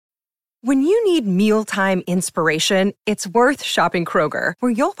When you need mealtime inspiration, it's worth shopping Kroger,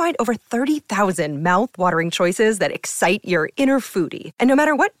 where you'll find over 30,000 mouth-watering choices that excite your inner foodie. And no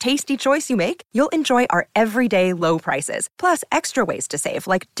matter what tasty choice you make, you'll enjoy our everyday low prices, plus extra ways to save,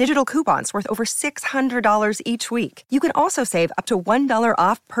 like digital coupons worth over $600 each week. You can also save up to $1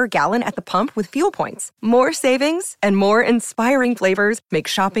 off per gallon at the pump with fuel points. More savings and more inspiring flavors make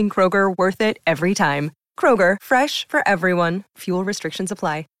shopping Kroger worth it every time. Kroger, fresh for everyone. Fuel restrictions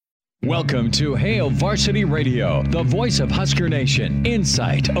apply. Welcome to Hail Varsity Radio, the voice of Husker Nation.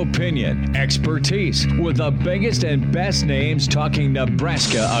 Insight, opinion, expertise, with the biggest and best names talking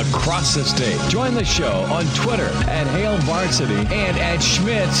Nebraska across the state. Join the show on Twitter at Hail Varsity and at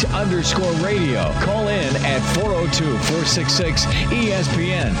Schmitz_radio. Call in at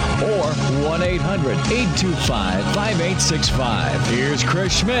 402-466-ESPN or 1-800-825-5865. Here's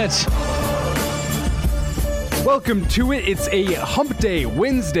Chris Schmitz. Welcome to it. It's a Hump Day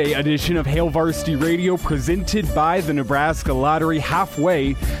Wednesday edition of Hail Varsity Radio presented by the Nebraska Lottery,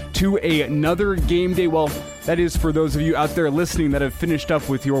 halfway to another game day. Well, that is for those of you out there listening that have finished up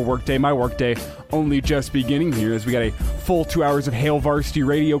with your workday. My workday only just beginning here as we got a full 2 hours of Hail Varsity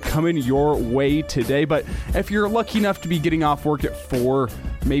Radio coming your way today. But if you're lucky enough to be getting off work at 4,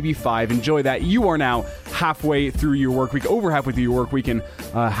 maybe 5, enjoy that. You are now halfway through your work week, over halfway through your work week, and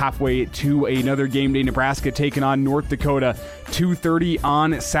halfway to another game day. Nebraska taking on North Dakota, 2:30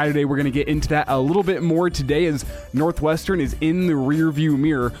 on Saturday. We're going to get into that a little bit more today as Northwestern is in the rearview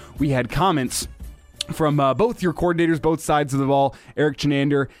mirror. We had comments from both your coordinators, both sides of the ball, Eric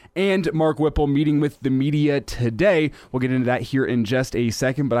Chinander and Mark Whipple, meeting with the media today. We'll get into that here in just a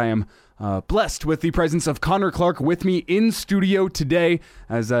second, but I am blessed with the presence of Connor Clark with me in studio today.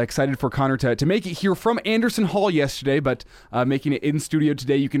 As excited for Connor to make it here from Anderson Hall yesterday, but making it in studio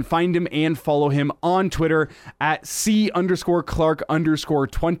today. You can find him and follow him on Twitter at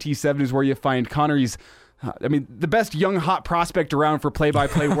C_Clark_27 is where you find Connor. He's the best young hot prospect around for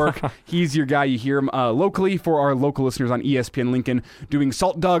play-by-play work. He's your guy. You hear him locally for our local listeners on ESPN Lincoln doing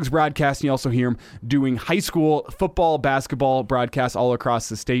Salt Dogs broadcast. And you also hear him doing high school football, basketball broadcasts all across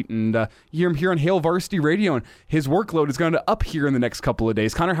the state. And you hear him here on Hail Varsity Radio. And his workload is going to up here in the next couple of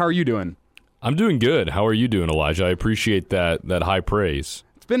days. Connor, how are you doing? I'm doing good. How are you doing, Elijah? I appreciate that high praise.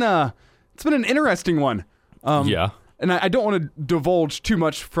 It's been an interesting one. Yeah. And I don't want to divulge too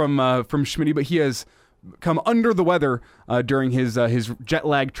much from Schmitty, but he has come under the weather during his jet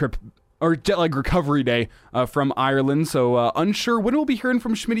lag trip or jet lag recovery day from Ireland. So unsure when we'll be hearing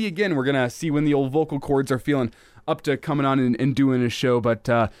from Schmitty again. We're gonna see when the old vocal cords are feeling up to coming on and doing a show. But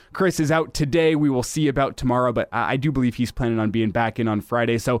Chris is out today. We will see about tomorrow, but I do believe he's planning on being back in on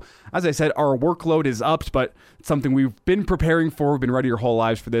Friday. So as I said, our workload is upped, but it's something we've been preparing for. We've been ready our whole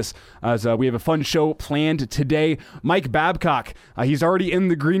lives for this, as we have a fun show planned today. Mike Babcock, he's already in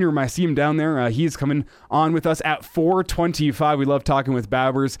the green room. I see him down there. He's coming on with us at 4:25. We love talking with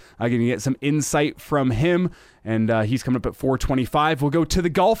Babbers. Going to get some insight from him, and he's coming up at 4:25. We'll go to the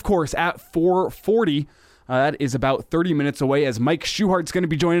golf course at 4:40. That is about 30 minutes away as Mike Schuhart's going to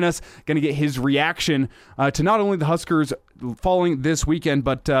be joining us, going to get his reaction to not only the Huskers falling this weekend,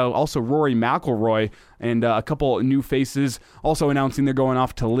 but also Rory McIlroy and a couple new faces also announcing they're going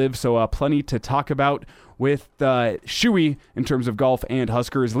off to live. So plenty to talk about with Shuey in terms of golf and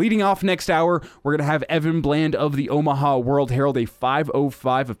Huskers. Leading off next hour, we're going to have Evan Bland of the Omaha World Herald, a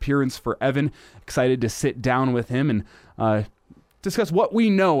 5:05 appearance for Evan. Excited to sit down with him and discuss what we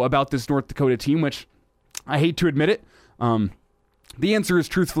know about this North Dakota team, which I hate to admit it. The answer is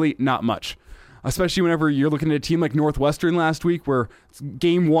truthfully not much, especially whenever you're looking at a team like Northwestern last week where it's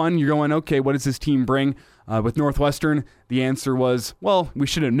game one, you're going, okay, what does this team bring? With Northwestern, the answer was, well, we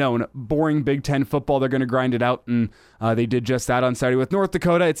should have known. Boring Big Ten football, they're going to grind it out, and they did just that on Saturday. With North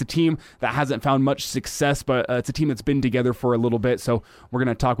Dakota, it's a team that hasn't found much success, but it's a team that's been together for a little bit, so we're going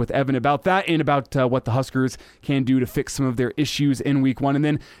to talk with Evan about that and about what the Huskers can do to fix some of their issues in Week 1. And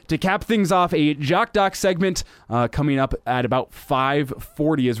then to cap things off, a Jock Doc segment coming up at about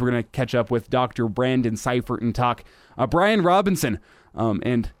 5:40 as we're going to catch up with Dr. Brandon Seifert and talk Brian Robinson.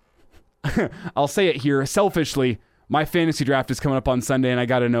 And I'll say it here, selfishly, my fantasy draft is coming up on Sunday, and I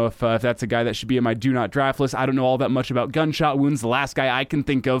got to know if that's a guy that should be in my do not draft list. I don't know all that much about gunshot wounds. The last guy I can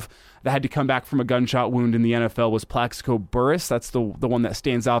think of that had to come back from a gunshot wound in the NFL was Plaxico Burress. That's the one that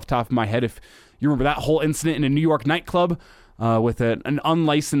stands off the top of my head. If you remember that whole incident in a New York nightclub with an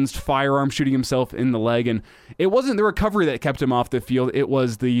unlicensed firearm shooting himself in the leg, and it wasn't the recovery that kept him off the field. It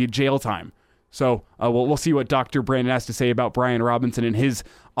was the jail time. So we'll see what Dr. Brandon has to say about Brian Robinson and his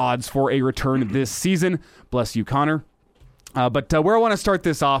odds for a return this season. Bless you, Connor. But where I want to start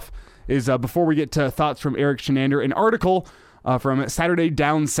this off is before we get to thoughts from Eric Chinander, an article from Saturday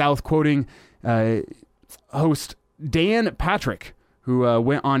Down South, quoting host Dan Patrick, who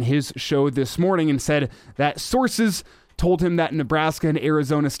went on his show this morning and said that sources told him that Nebraska and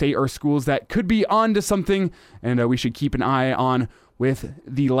Arizona State are schools that could be on to something, and we should keep an eye on with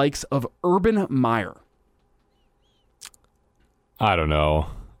the likes of Urban Meyer. I don't know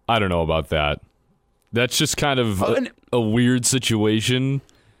about that. That's just kind of a weird situation,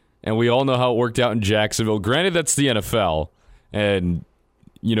 and we all know how it worked out in Jacksonville. Granted, that's the NFL, and,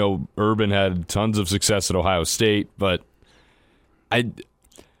 Urban had tons of success at Ohio State, but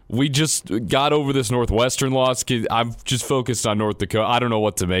we just got over this Northwestern loss. I'm just focused on North Dakota. I don't know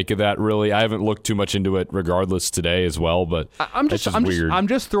what to make of that, really. I haven't looked too much into it regardless today as well, but I'm just weird. I'm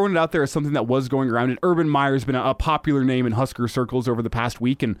just throwing it out there as something that was going around, and Urban Meyer has been a popular name in Husker circles over the past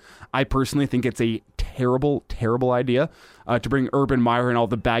week, and I personally think it's a terrible, terrible idea to bring Urban Meyer and all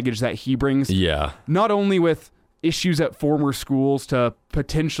the baggage that he brings. Yeah. Not only with issues at former schools to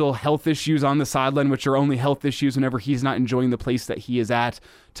potential health issues on the sideline, which are only health issues whenever he's not enjoying the place that he is at,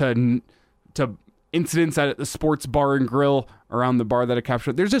 to incidents at the sports bar and grill around the bar that I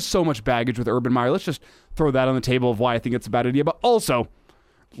captured. There's just so much baggage with Urban Meyer. Let's just throw that on the table of why I think it's a bad idea. But also,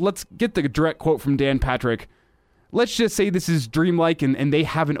 let's get the direct quote from Dan Patrick. Let's just say this is dreamlike and they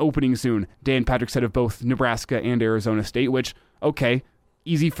have an opening soon. Dan Patrick said of both Nebraska and Arizona State, which, okay,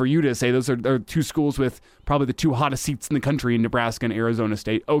 easy for you to say. Those are two schools with probably the two hottest seats in the country in Nebraska and Arizona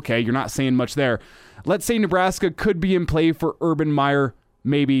State. Okay, you're not saying much there. Let's say Nebraska could be in play for Urban Meyer,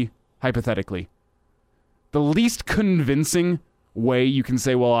 maybe, hypothetically. The least convincing way you can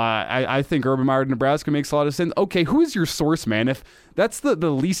say, well, I think Urban Meyer to Nebraska makes a lot of sense. Okay, who is your source, man? If that's the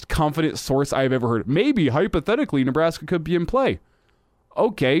least confident source I've ever heard. Maybe, hypothetically, Nebraska could be in play.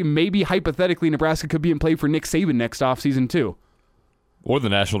 Okay, maybe, hypothetically, Nebraska could be in play for Nick Saban next offseason, too. Or the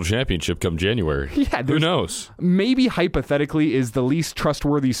national championship come January. Yeah, who knows? Maybe hypothetically is the least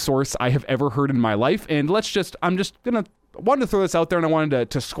trustworthy source I have ever heard in my life. And wanted to throw this out there, and I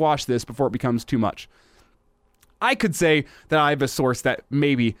wanted to squash this before it becomes too much. I could say that I have a source that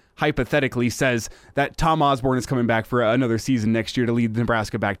maybe hypothetically says that Tom Osborne is coming back for another season next year to lead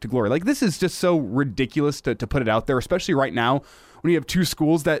Nebraska back to glory. Like, this is just so ridiculous to put it out there, especially right now when you have two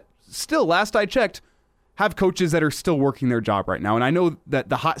schools that still, last I checked, have coaches that are still working their job right now. And I know that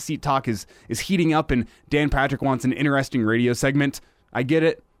the hot seat talk is heating up, and Dan Patrick wants an interesting radio segment. I get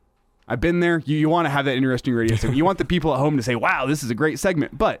it. I've been there. You want to have that interesting radio segment. You want the people at home to say, wow, this is a great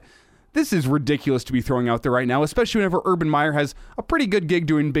segment. But this is ridiculous to be throwing out there right now, especially whenever Urban Meyer has a pretty good gig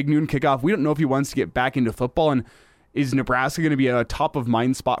doing Big Noon Kickoff. We don't know if he wants to get back into football, and is Nebraska going to be a top of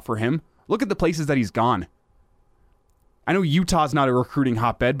mind spot for him? Look at the places that he's gone. I know Utah's not a recruiting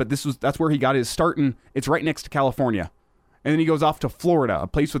hotbed, but that's where he got his start, and it's right next to California. And then he goes off to Florida, a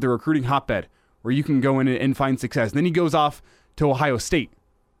place with a recruiting hotbed where you can go in and find success. And then he goes off to Ohio State,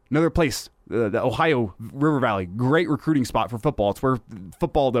 another place, the Ohio River Valley, great recruiting spot for football. It's where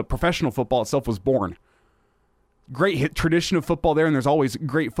the professional football itself was born. Great tradition of football there, and there's always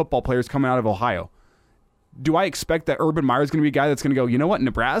great football players coming out of Ohio. Do I expect that Urban Meyer is going to be a guy that's going to go, you know what,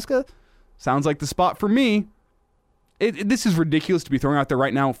 Nebraska sounds like the spot for me? This is ridiculous to be throwing out there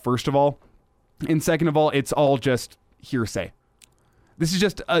right now, first of all. And second of all, it's all just hearsay. This is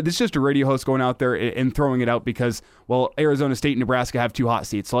just a radio host going out there and throwing it out because, well, Arizona State and Nebraska have two hot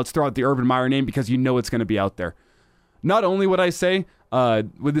seats. So let's throw out the Urban Meyer name because you know it's going to be out there. Not only would I say,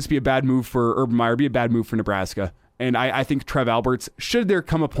 would this be a bad move for Urban Meyer, be a bad move for Nebraska. And I think Trev Alberts, should there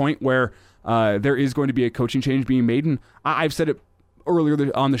come a point where there is going to be a coaching change being made, and I've said it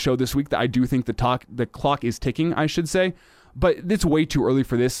earlier on the show this week that I do think the clock is ticking, I should say, but it's way too early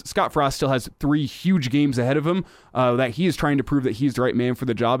for this. Scott Frost still has 3 huge games ahead of him that he is trying to prove that he's the right man for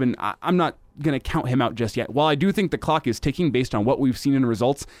the job, and I'm not going to count him out just yet. While I do think the clock is ticking based on what we've seen in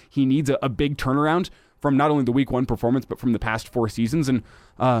results, he needs a big turnaround from not only the week 1 performance, but from the past 4 seasons, and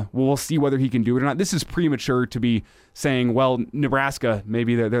we'll see whether he can do it or not. This is premature to be saying, well, Nebraska,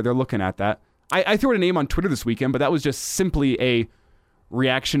 maybe they're looking at that. I threw out a name on Twitter this weekend, but that was just simply a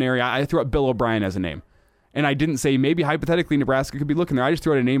reactionary. I threw out Bill O'Brien as a name. And I didn't say maybe hypothetically Nebraska could be looking there. I just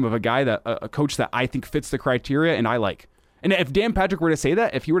threw out a name of a guy, a coach that I think fits the criteria and I like. And if Dan Patrick were to say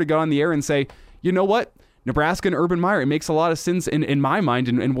that, if he were to go on the air and say, you know what, Nebraska and Urban Meyer, it makes a lot of sense in my mind,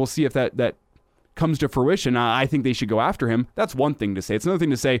 and we'll see if that comes to fruition. I think they should go after him. That's one thing to say. It's another thing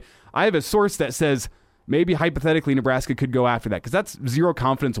to say, I have a source that says maybe hypothetically Nebraska could go after that, because that's zero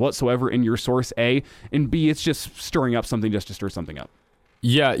confidence whatsoever in your source, A, and B, it's just stirring up something just to stir something up.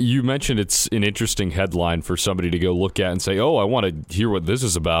 Yeah, you mentioned it's an interesting headline for somebody to go look at and say, oh, I want to hear what this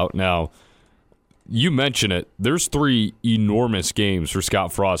is about. Now, you mention it. There's 3 enormous games for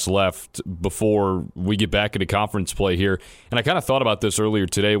Scott Frost left before we get back into conference play here. And I kind of thought about this earlier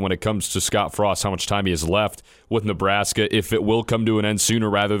today when it comes to Scott Frost, how much time he has left with Nebraska, if it will come to an end sooner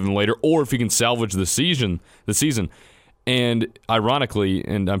rather than later, or if he can salvage the season. And ironically,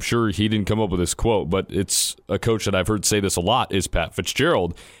 and I'm sure he didn't come up with this quote, but it's a coach that I've heard say this a lot, is Pat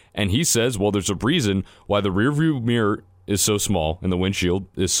Fitzgerald. And he says, well, there's a reason why the rearview mirror is so small and the windshield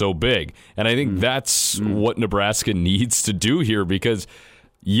is so big. And I think that's what Nebraska needs to do here because,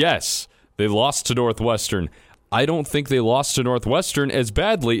 yes, they lost to Northwestern. I don't think they lost to Northwestern as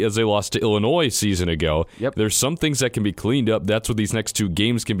badly as they lost to Illinois a season ago. Yep. There's some things that can be cleaned up. That's what these next 2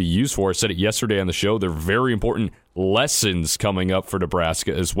 games can be used for. I said it yesterday on the show. They're very important lessons coming up for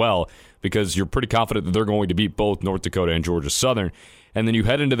Nebraska as well because you're pretty confident that they're going to beat both North Dakota and Georgia Southern. And then you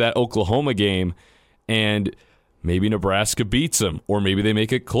head into that Oklahoma game and maybe Nebraska beats them, or maybe they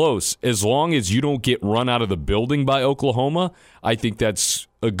make it close. As long as you don't get run out of the building by Oklahoma, I think that's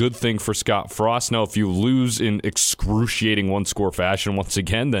a good thing for Scott Frost. Now, if you lose in excruciating one-score fashion once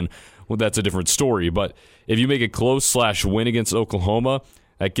again, then that's a different story. But if you make it close/win against Oklahoma,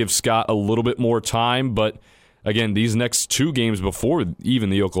 that gives Scott a little bit more time. But again, these next 2 games before even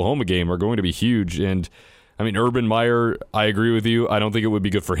the Oklahoma game are going to be huge. And I mean, Urban Meyer, I agree with you. I don't think it would be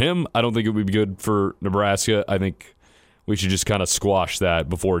good for him. I don't think it would be good for Nebraska. I think we should just kind of squash that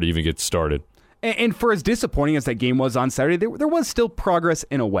before it even gets started. And for as disappointing as that game was on Saturday, there was still progress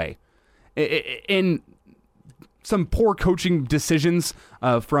in a way. In some poor coaching decisions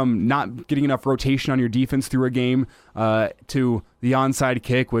from not getting enough rotation on your defense through a game to the onside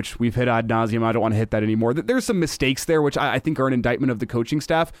kick, which we've hit ad nauseum. I don't want to hit that anymore. There's some mistakes there, which I think are an indictment of the coaching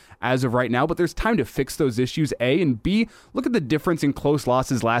staff as of right now, but there's time to fix those issues, A, and B, look at the difference in close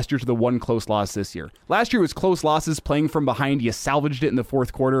losses last year to the one close loss this year. Last year was close losses playing from behind. You salvaged it in the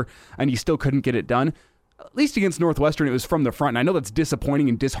fourth quarter, and you still couldn't get it done. At least against Northwestern, it was from the front. And I know that's disappointing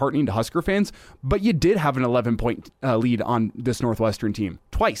and disheartening to Husker fans, but you did have an 11-point lead on this Northwestern team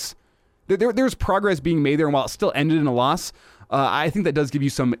twice. There's progress being made there, and while it still ended in a loss, I think that does give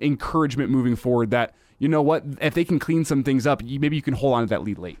you some encouragement moving forward that, you know what, if they can clean some things up, maybe you can hold on to that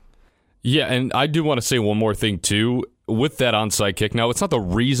lead late. Yeah, and I do want to say one more thing, too, with that onside kick. Now, it's not the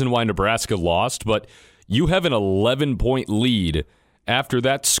reason why Nebraska lost, but you have an 11-point lead after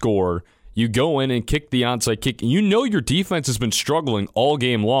that score. You go in and kick the onside kick. You know your defense has been struggling all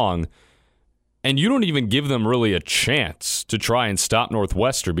game long, and you don't even give them really a chance to try and stop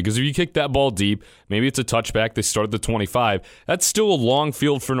Northwestern because if you kick that ball deep, maybe it's a touchback, they start at the 25, that's still a long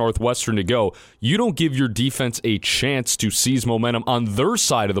field for Northwestern to go. You don't give your defense a chance to seize momentum on their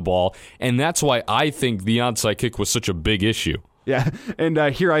side of the ball, and that's why I think the onside kick was such a big issue. Yeah, and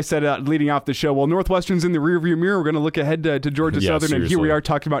here I said leading off the show, well, Northwestern's in the rearview mirror. We're going to look ahead to Georgia Southern, seriously. And here we are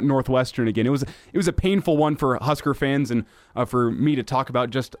talking about Northwestern again. It was a painful one for Husker fans and for me to talk about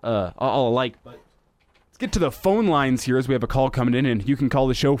just all alike. But let's get to the phone lines here as we have a call coming in, and you can call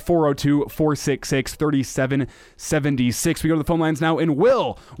the show 402-466-3776. We go to the phone lines now, and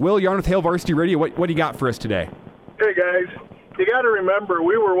Will, you're on with Hail Varsity Radio. What do you got for us today? Hey, guys. You got to remember,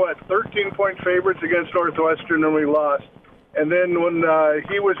 we were, 13-point favorites against Northwestern, and we lost. And then when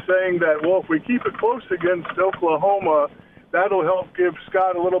he was saying that, well, if we keep it close against Oklahoma, that'll help give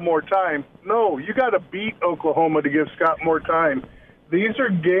Scott a little more time. No, you got to beat Oklahoma to give Scott more time. These are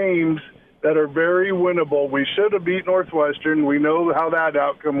games that are very winnable. We should have beat Northwestern. We know how that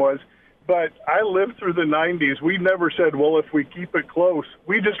outcome was. But I lived through the 90s. We never said, well, if we keep it close.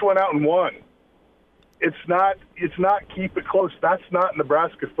 We just went out and won. It's not keep it close. That's not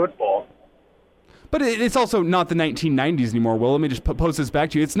Nebraska football. But it's also not the 1990s anymore, Will. Let me just pose this back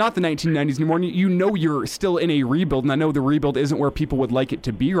to you. It's not the 1990s anymore. You know you're still in a rebuild, and I know the rebuild isn't where people would like it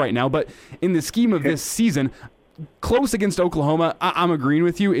to be right now, but in the scheme of this season, close against Oklahoma, I'm agreeing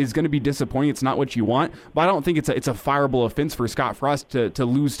with you, is going to be disappointing. It's not what you want, but I don't think it's a fireable offense for Scott Frost to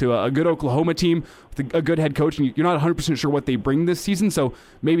lose to a good Oklahoma team with a good head coach, and you're not 100% sure what they bring this season, so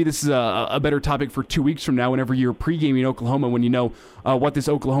maybe this is a better topic for 2 weeks from now whenever you're pre-gaming Oklahoma when you know what this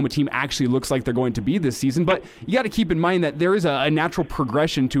Oklahoma team actually looks like they're going to be this season. But you got to keep in mind that there is a natural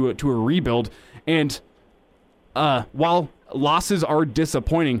progression to a rebuild, and while losses are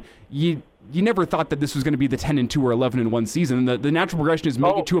disappointing, you never thought that this was going to be the 10-2 or 11-1 season. The natural progression is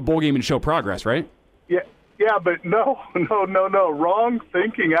make it to a bowl game and show progress, right? Yeah, but no. Wrong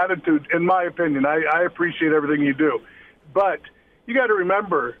thinking attitude, in my opinion. I appreciate everything you do. But you got to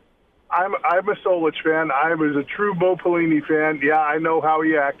remember, I'm a Solich fan. I was a true Bo Pelini fan. Yeah, I know how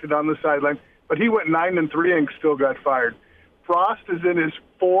he acted on the sideline. But he went 9-3 and still got fired. Frost is in his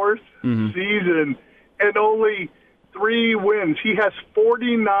fourth season and only 3 wins. He has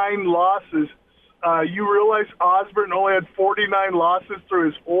 49 losses You realize Osborne only had 49 losses through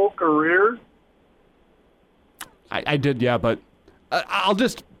his whole career? I did, yeah, but I'll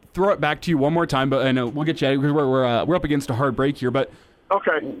just throw it back to you one more time, but we'll get you out because we're up against a hard break here. But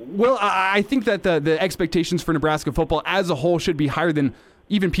okay, well, I think that the expectations for Nebraska football as a whole should be higher than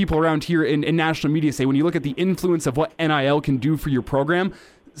even people around here in national media say. When you look at the influence of what NIL can do for your program,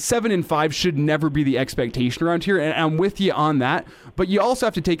 7-5 should never be the expectation around here, and I'm with you on that. But you also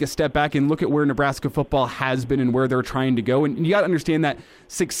have to take a step back and look at where Nebraska football has been and where they're trying to go. And you got to understand that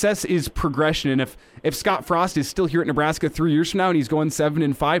success is progression. And if Scott Frost is still here at Nebraska 3 years from now and he's going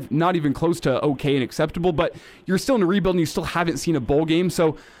 7-5, not even close to okay and acceptable, but you're still in a rebuild and you still haven't seen a bowl game.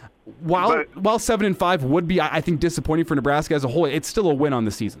 So while 7-5 would be, I think, disappointing for Nebraska as a whole, it's still a win on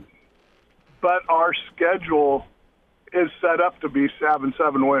the season. But our schedule is set up to be 7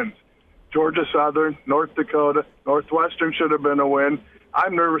 wins. Georgia Southern, North Dakota, Northwestern should have been a win.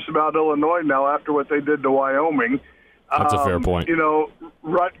 I'm nervous about Illinois now after what they did to Wyoming. That's a fair point.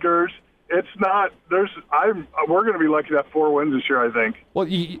 Rutgers. It's not. We're going to be lucky to have 4 wins this year, I think. Well,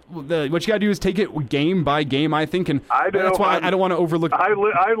 what you got to do is take it game by game, I think, and that's why I don't want to overlook. I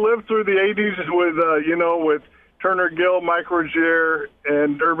lived through the '80s with Turner Gill, Mike Rozier,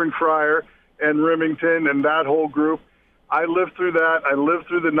 and Urban Fryer and Remington and that whole group. I lived through that. I lived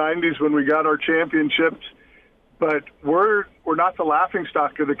through the 90s when we got our championships. But we're not the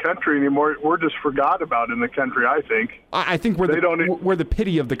laughingstock of the country anymore. We're just forgot about in the country, I think. I think we're the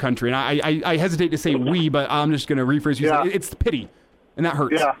pity of the country. And I hesitate to say we, but I'm just going to rephrase you. Yeah. It's the pity, and that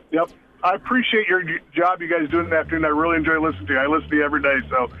hurts. Yeah, yep. I appreciate your job you guys do in the afternoon. I really enjoy listening to you. I listen to you every day,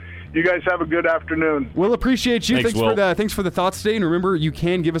 so you guys have a good afternoon. We'll appreciate you. Thanks for the thoughts today. And remember, you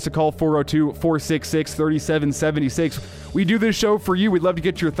can give us a call, 402-466-3776. We do this show for you. We'd love to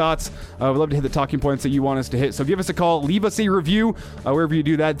get your thoughts. We'd love to hit the talking points that you want us to hit. So give us a call. Leave us a review. Wherever you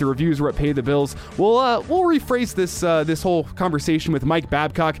do that, the reviews are what pay the bills. We'll rephrase this whole conversation with Mike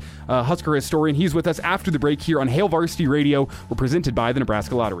Babcock, Husker historian. He's with us after the break here on Hail Varsity Radio. We're presented by the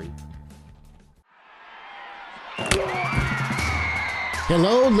Nebraska Lottery.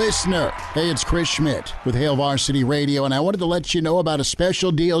 Hello, listener. Hey, it's Chris Schmidt with Hail Varsity Radio, and I wanted to let you know about a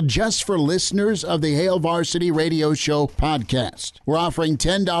special deal just for listeners of the Hail Varsity Radio Show podcast. We're offering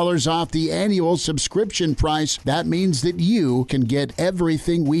 $10 off the annual subscription price. That means that you can get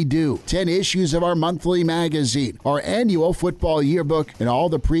everything we do. 10 issues of our monthly magazine, our annual football yearbook, and all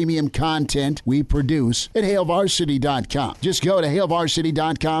the premium content we produce at HailVarsity.com. Just go to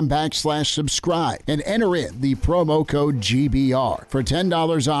HailVarsity.com/subscribe and enter in the promo code GBR for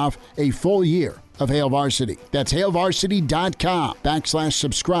 $10 off a full year of Hail Varsity. That's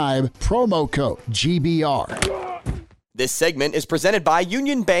HailVarsity.com/subscribe, promo code GBR. This segment is presented by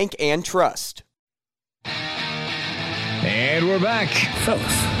Union Bank and Trust. And we're back. Fellas,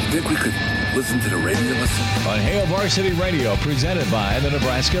 think we could listen to the radio on Hail Varsity Radio, presented by the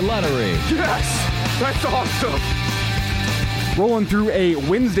Nebraska Lottery. Yes! That's awesome! Rolling through a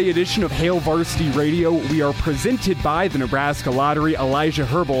Wednesday edition of Hail Varsity Radio. We are presented by the Nebraska Lottery. Elijah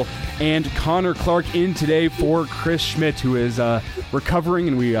Herbal and Connor Clark in today for Chris Schmidt, who is recovering,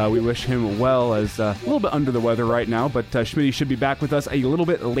 and we wish him well, as a little bit under the weather right now, but Schmidt should be back with us a little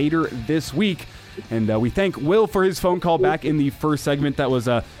bit later this week. And we thank Will for his phone call back in the first segment. That was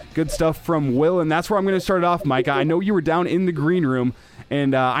good stuff from Will, and that's where I'm going to start off, Mike. I know you were down in the green room,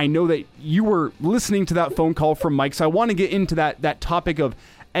 and I know that you were listening to that phone call from Mike, so I want to get into that topic of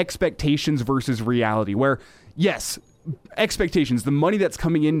expectations versus reality, where, yes, expectations, the money that's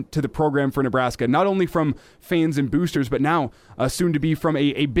coming into the program for Nebraska, not only from fans and boosters, but now soon to be from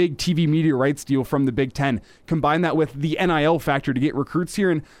a big TV media rights deal from the Big Ten. Combine that with the NIL factor to get recruits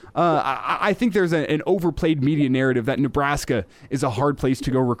here, and I think there's an overplayed media narrative that Nebraska is a hard place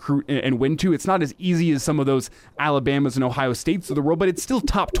to go recruit and win to. It's not as easy as some of those Alabamas and Ohio States of the world, but it's still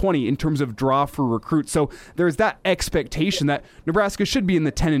top 20 in terms of draw for recruits. So there's that expectation that Nebraska should be in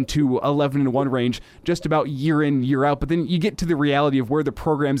the 10-2, 11-1 range just about year in, year out. But then you get to the reality of where the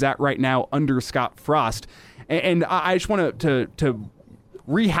program's at right now under Scott Frost. And I just want to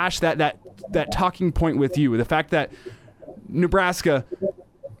rehash that talking point with you, the fact that Nebraska,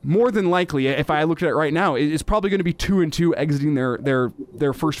 more than likely, if I looked at it right now, is probably going to be 2-2 exiting their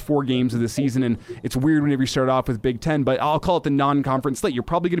first 4 games of the season. And it's weird whenever you start off with Big Ten, but I'll call it the non-conference slate. You're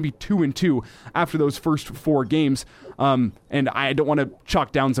probably going to be 2-2 after those first 4 games. And I don't want to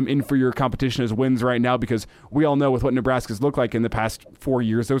chalk down some inferior competition as wins right now, because we all know with what Nebraska's looked like in the past 4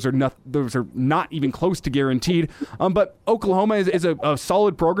 years, those are not even close to guaranteed. But Oklahoma is a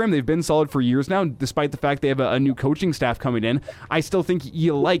solid program. They've been solid for years now, despite the fact they have a new coaching staff coming in. I still think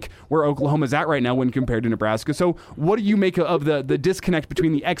you like where Oklahoma's at right now when compared to Nebraska. So what do you make of the disconnect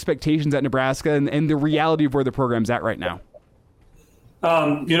between the expectations at Nebraska and the reality of where the program's at right now?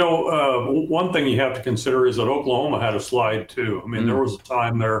 One thing you have to consider is that Oklahoma had a slide too. I mean, there was a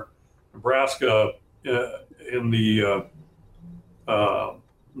time there, Nebraska in the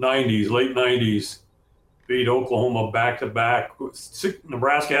 90s, late 90s, beat Oklahoma back-to-back.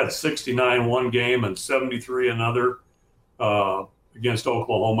 Nebraska had 69 one game and 73 another against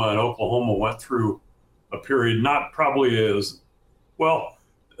Oklahoma, and Oklahoma went through a period not probably as well.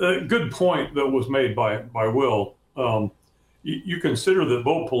 A good point that was made by Will. You consider that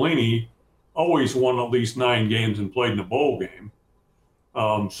Bo Pelini always won at least 9 games and played in a bowl game.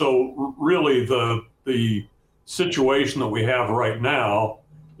 So really the situation that we have right now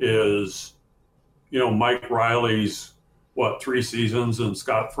is, Mike Riley's, 3 seasons and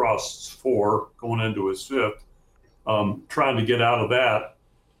Scott Frost's 4 going into his 5th, trying to get out of that.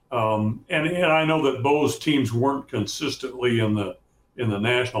 And I know that Bo's teams weren't consistently in the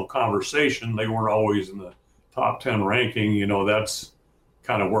national conversation. They weren't always in the top 10 ranking. That's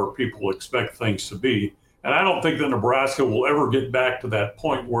kind of where people expect things to be. And I don't think that Nebraska will ever get back to that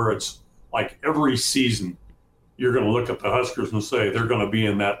point where it's like every season you're going to look at the Huskers and say they're going to be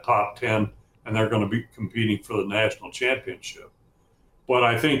in that top 10 and they're going to be competing for the national championship. But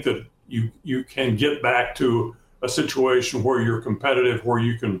I think that you can get back to a situation where you're competitive, where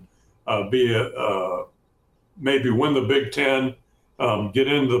you can maybe win the Big Ten, get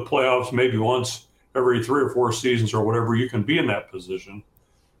into the playoffs maybe once every 3 or 4 seasons or whatever. You can be in that position.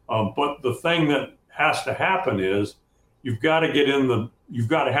 But the thing that has to happen is you've got to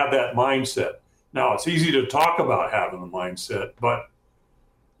have that mindset. Now, it's easy to talk about having the mindset, but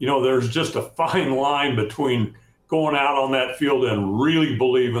there's just a fine line between going out on that field and really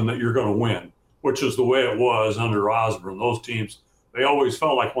believing that you're going to win, which is the way it was under Osborne. Those teams, they always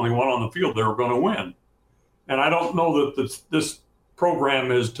felt like when they went on the field, they were going to win. And I don't know that this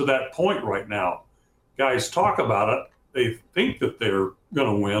program is to that point right now. Guys talk about it. They think that they're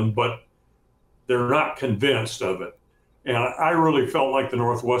going to win, but they're not convinced of it. And I really felt like the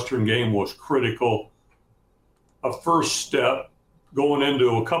Northwestern game was critical, a first step going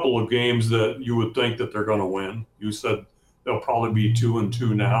into a couple of games that you would think that they're going to win. You said they'll probably be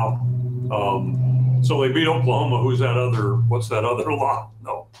 2-2 now. So they beat Oklahoma. What's that other lot?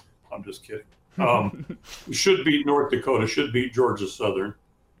 No, I'm just kidding. Should beat North Dakota, should beat Georgia Southern.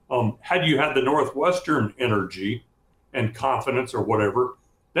 Had you had the Northwestern energy and confidence or whatever,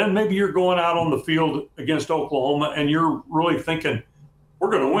 then maybe you're going out on the field against Oklahoma and you're really thinking,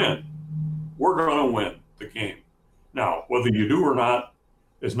 we're going to win. We're going to win the game. Now, whether you do or not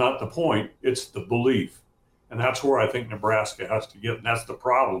is not the point. It's the belief. And that's where I think Nebraska has to get. And that's the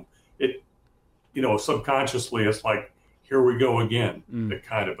problem. Subconsciously, it's like, here we go again, that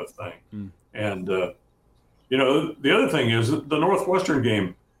kind of a thing. And, the other thing is the Northwestern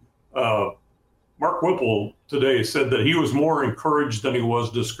game, Mark Whipple today said that he was more encouraged than he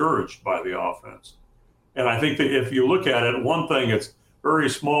was discouraged by the offense. And I think that if you look at it, one thing, it's a very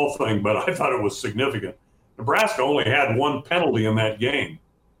small thing, but I thought it was significant. Nebraska only had 1 penalty in that game,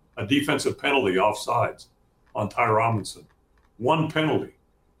 a defensive penalty offsides on Ty Robinson. 1 penalty.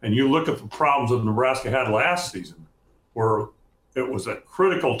 And you look at the problems that Nebraska had last season, where it was at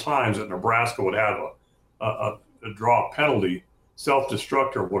critical times that Nebraska would have a draw penalty,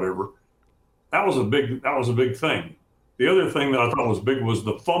 self-destruct or whatever. That was a big thing. The other thing that I thought was big was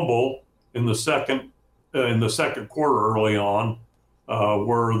the fumble in the second quarter early on,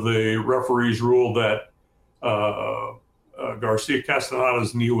 where the referees ruled that Garcia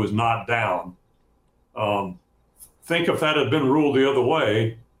Castanada's knee was not down. Think if that had been ruled the other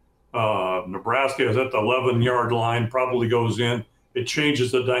way, Nebraska is at the 11-yard line, probably goes in. It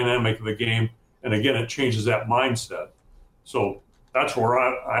changes the dynamic of the game. And again, it changes that mindset. So that's where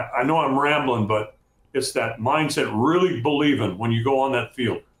I know I'm rambling, but it's that mindset, really believing when you go on that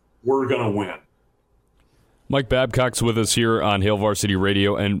field, we're going to win. Mike Babcock's with us here on Hail Varsity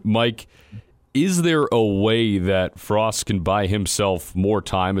Radio. And Mike, is there a way that Frost can buy himself more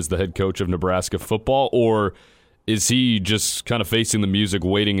time as the head coach of Nebraska football, or is he just kind of facing the music,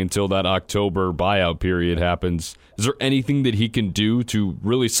 waiting until that October buyout period happens? Is there anything that he can do to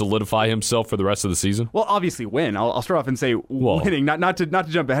really solidify himself for the rest of the season? Well, obviously win. I'll start off and say winning, not to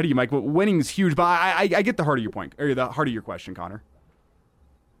jump ahead of you, Mike, but winning is huge. But I get the heart of your point, or the heart of your question, Connor.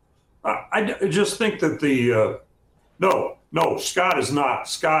 I just think that the No, Scott is not.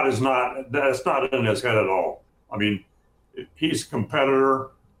 That's not in his head at all. I mean, he's a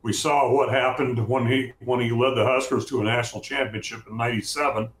competitor. We saw what happened when he led the Huskers to a national championship in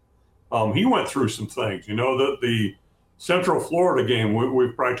 '97. He went through some things. You know, the Central Florida game,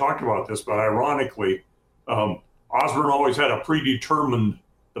 we've probably talked about this, but ironically, Osborne always had a predetermined,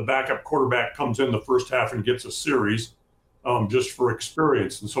 the backup quarterback comes in the first half and gets a series just for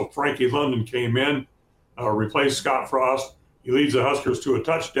experience. And so Frankie London came in, replaced Scott Frost. He leads the Huskers to a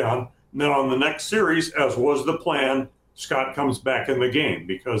touchdown. And then on the next series, as was the plan, Scott comes back in the game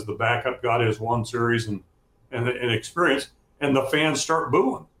because the backup got his one series and experience, and the fans start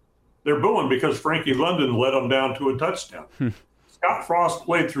booing. They're booing because Frankie London led them down to a touchdown. Scott Frost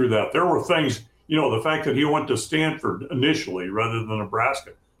played through that. There were things, you know, the fact that he went to Stanford initially rather than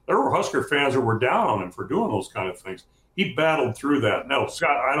Nebraska. There were Husker fans that were down on him for doing those kind of things. He battled through that. No,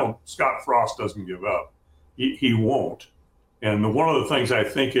 Scott Frost doesn't give up. He won't. And one of the things I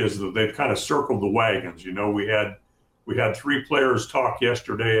think is that they've kind of circled the wagons. You know, we had 3 players talk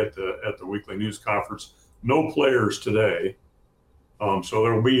yesterday at the weekly news conference. No players today. So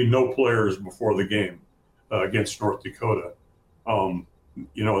there will be no players before the game against North Dakota.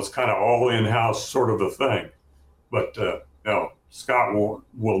 You know, it's kind of all in-house sort of a thing. But no, Scott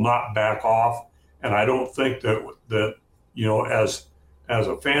will not back off. And I don't think that you know, as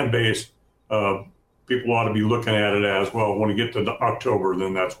a fan base, people ought to be looking at it as, well, when we get to October,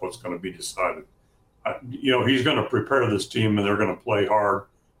 then that's what's going to be decided. You know, he's going to prepare this team, and they're going to play hard,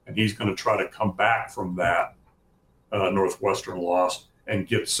 and he's going to try to come back from that Northwestern loss and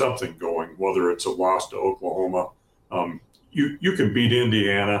get something going, whether it's a loss to Oklahoma. You can beat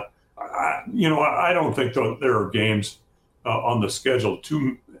Indiana. I don't think there are games on the schedule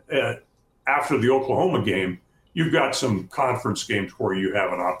after the Oklahoma game. You've got some conference games where you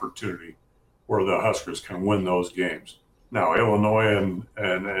have an opportunity where the Huskers can win those games. Now, Illinois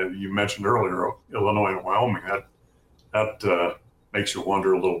and you mentioned earlier, Illinois and Wyoming, that makes you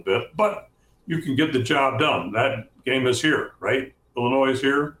wonder a little bit. But you can get the job done. That game is here, right? Illinois is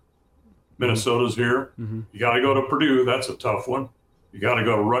here. Minnesota's here. Mm-hmm. You got to go to Purdue. That's a tough one. You got to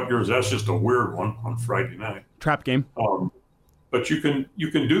go to Rutgers. That's just a weird one on Friday night. Trap game. But you can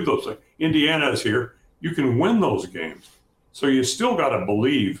do those things. Indiana is here. You can win those games. So you still got to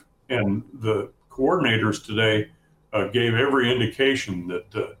believe. And the coordinators today gave every indication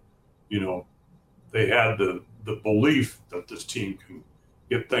that, they had the belief that this team can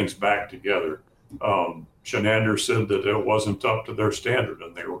get things back together. Shenander said that it wasn't up to their standard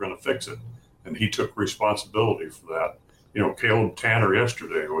and they were going to fix it. And he took responsibility for that. You know, Caleb Tanner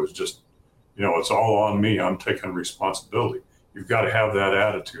yesterday was just, it's all on me. I'm taking responsibility. You've got to have that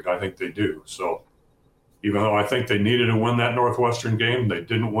attitude. I think they do. So even though I think they needed to win that Northwestern game, they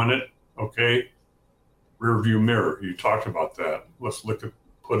didn't win it. Okay. Rear view mirror. You talked about that. Let's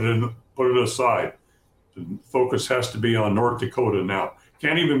put it aside. The focus has to be on North Dakota now.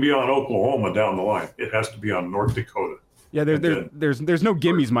 Can't even be on Oklahoma down the line. It has to be on North Dakota. Yeah, there's no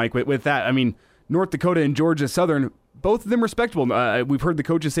gimmies, Mike, with that. I mean, North Dakota and Georgia Southern, both of them respectable. We've heard the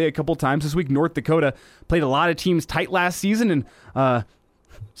coaches say a couple times this week, North Dakota played a lot of teams tight last season, and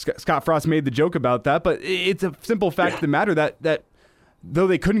Scott Frost made the joke about that. But it's a simple fact of the matter that though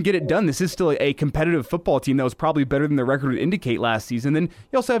they couldn't get it done, this is still a competitive football team that was probably better than their record would indicate last season. Then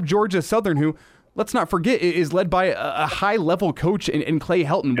you also have Georgia Southern, who, let's not forget, is led by a high-level coach in Clay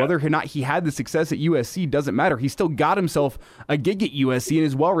Helton. Whether or not he had the success at USC doesn't matter. He still got himself a gig at USC and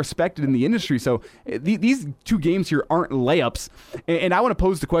is well-respected in the industry. So these two games here aren't layups. And I want to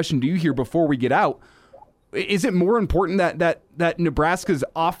pose the question to you here before we get out. Is it more important that Nebraska's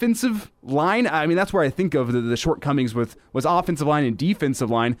offensive line? I mean, that's where I think of the shortcomings was offensive line and defensive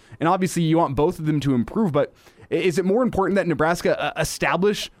line. And obviously you want both of them to improve, but is it more important that Nebraska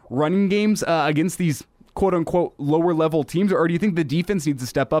establish running games against these quote-unquote lower-level teams, or do you think the defense needs to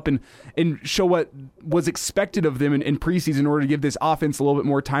step up and show what was expected of them in preseason in order to give this offense a little bit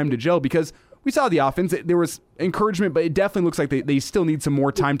more time to gel? Because we saw the offense. There was encouragement, but it definitely looks like they still need some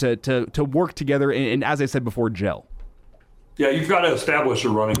more time to work together and, as I said before, gel. Yeah, you've got to establish a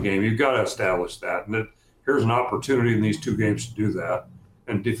running game. You've got to establish that. And here's an opportunity in these two games to do that.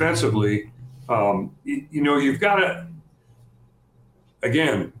 And defensively, you've got to,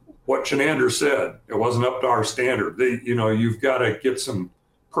 again, what Shenander said, it wasn't up to our standard. You've got to get some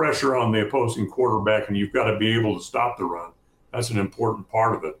pressure on the opposing quarterback, and you've got to be able to stop the run. That's an important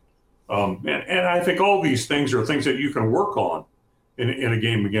part of it. And I think all these things are things that you can work on in a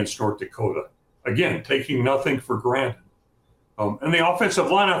game against North Dakota. Again, taking nothing for granted. And the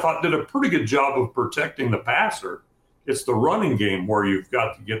offensive line, I thought, did a pretty good job of protecting the passer. It's the running game where you've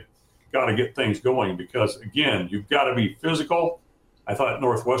got to got to get things going because, again, you've got to be physical. I thought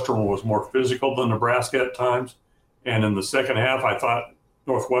Northwestern was more physical than Nebraska at times. And in the second half, I thought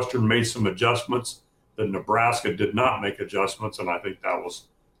Northwestern made some adjustments that Nebraska did not make adjustments. And I think that was,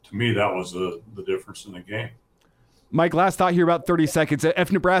 to me, that was the difference in the game. Mike, last thought here, about 30 seconds.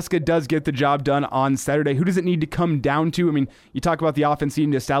 If Nebraska does get the job done on Saturday, who does it need to come down to? I mean, you talk about the offense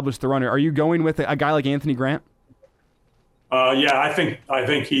needing to establish the runner. Are you going with a guy like Anthony Grant? Yeah, I think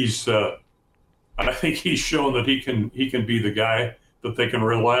he's shown that he can be the guy that they can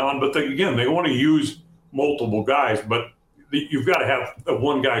rely on. But again, they want to use multiple guys, but you've got to have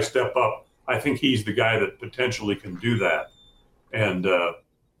one guy step up. I think he's the guy that potentially can do that. And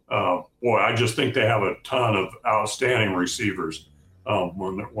boy, I just think they have a ton of outstanding receivers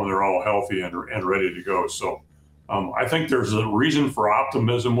when they're all healthy and ready to go. So I think there's a reason for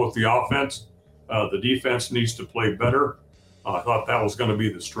optimism with the offense. The defense needs to play better. I thought that was going to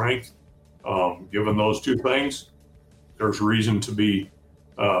be the strength. Given those two things, there's reason to be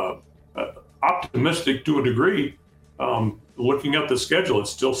optimistic to a degree. Looking at the schedule,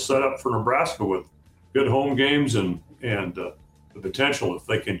 it's still set up for Nebraska with good home games and the potential if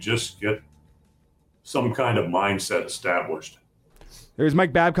they can just get some kind of mindset established. There's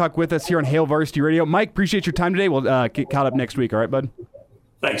Mike Babcock with us here on Hail Varsity Radio. Mike, appreciate your time today. We'll get caught up next week. All right, bud?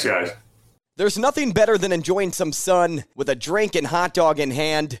 Thanks, guys. There's nothing better than enjoying some sun with a drink and hot dog in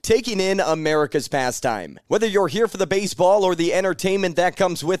hand, taking in America's pastime. Whether you're here for the baseball or the entertainment that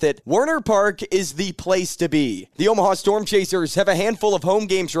comes with it, Werner Park is the place to be. The Omaha Storm Chasers have a handful of home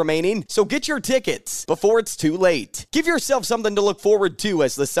games remaining, so get your tickets before it's too late. Give yourself something to look forward to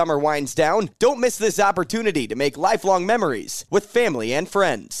as the summer winds down. Don't miss this opportunity to make lifelong memories with family and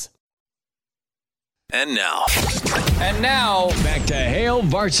friends. And now, back to Hail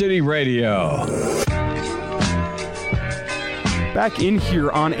Varsity Radio. Back in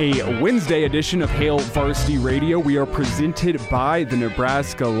here on a Wednesday edition of Hail Varsity Radio. We are presented by the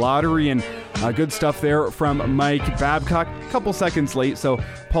Nebraska Lottery, and good stuff there from Mike Babcock. A couple seconds late, so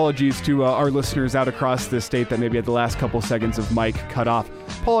apologies to our listeners out across the state that maybe had the last couple seconds of Mike cut off.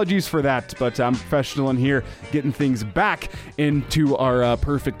 Apologies for that, but I'm professional in here, getting things back into our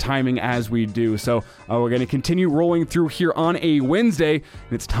perfect timing as we do. So we're going to continue rolling through here on a Wednesday,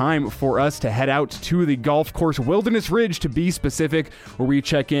 and it's time for us to head out to the golf course, Wilderness Ridge to be specific, where we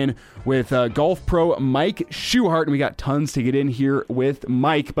check in with golf pro Mike Schuchart, and we got tons to get in here with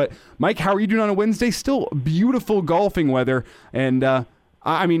Mike. But Mike, how are you doing on a Wednesday? Still beautiful golfing weather, and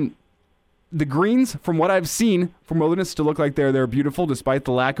I mean, the greens, from what I've seen from Wilderness, still look like they're beautiful despite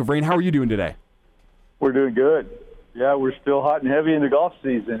the lack of rain. How are you doing today? We're doing good. Yeah, we're still hot and heavy in the golf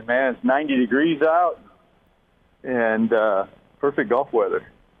season, man. It's 90 degrees out and perfect golf weather.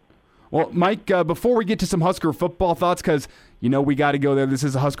 Well, Mike, before we get to some Husker football thoughts, because, you know, we got to go there. This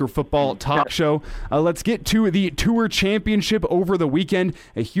is a Husker football talk show. Let's get to the Tour Championship over the weekend.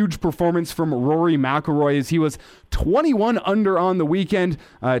 A huge performance from Rory McIlroy as he was 21 under on the weekend,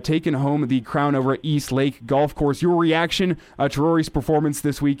 taking home the crown over at East Lake Golf Course. Your reaction to Rory's performance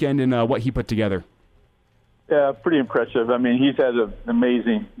this weekend and what he put together? Yeah, pretty impressive. I mean, he's had an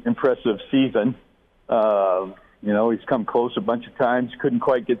amazing, impressive season. You know, he's come close a bunch of times, couldn't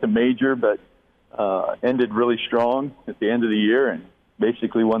quite get the major, but ended really strong at the end of the year and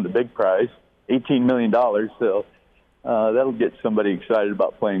basically won the big prize, $18 million. So that'll get somebody excited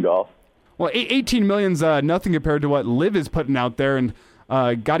about playing golf. Well, $18 million's nothing compared to what Liv is putting out there, and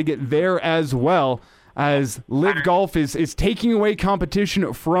got to get there as well, as Liv Golf is taking away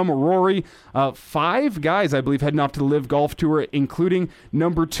competition from Rory. 5 guys, I believe, heading off to the Liv Golf Tour, including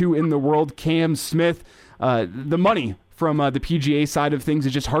number 2 in the world, Cam Smith. The money from the PGA side of things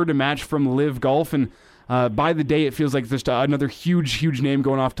is just hard to match from Liv Golf, and by the day it feels like there's another huge name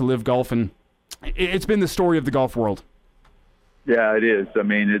going off to Liv Golf, and it's been the story of the golf world. Yeah, it is. I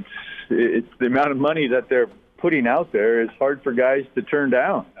mean, it's the amount of money that they're putting out there is hard for guys to turn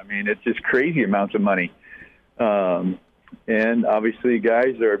down. I mean, it's just crazy amounts of money, and obviously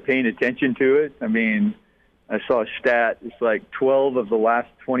guys are paying attention to it. I mean, I saw a stat. It's like 12 of the last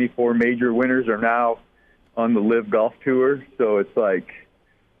 24 major winners are now on the Liv Golf Tour. So it's like,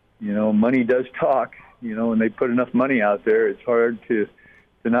 you know, money does talk. You know, when they put enough money out there, it's hard to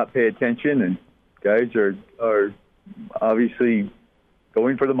not pay attention, and guys are obviously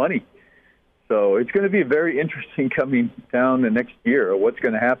going for the money. So it's going to be very interesting coming down the next year, what's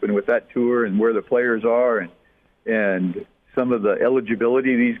going to happen with that tour and where the players are, and some of the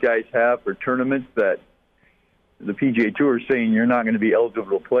eligibility these guys have for tournaments that the PGA Tour is saying you're not going to be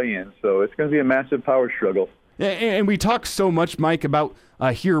eligible to play in. So it's going to be a massive power struggle. And we talk so much, Mike, about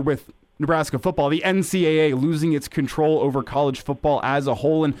here with Nebraska football, the NCAA losing its control over college football as a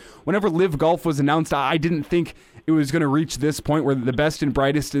whole. And whenever Live Golf was announced, I didn't think it was going to reach this point where the best and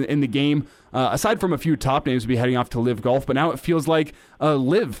brightest in the game, aside from a few top names, would be heading off to Live Golf. But now it feels like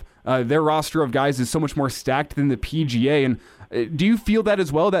Live, their roster of guys is so much more stacked than the PGA. And do you feel that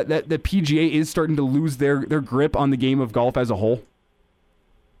as well, that the PGA is starting to lose their grip on the game of golf as a whole?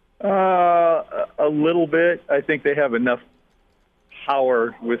 A little bit. I think they have enough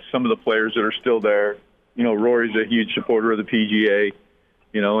power with some of the players that are still there. You know, Rory's a huge supporter of the PGA,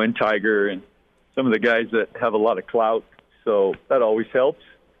 you know, and Tiger and some of the guys that have a lot of clout. So that always helps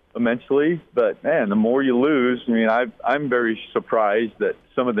immensely. But, man, the more you lose, I mean, I'm very surprised that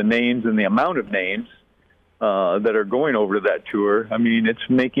some of the names and the amount of names that are going over to that tour, I mean, it's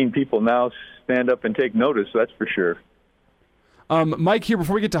making people now stand up and take notice, that's for sure. Mike, here,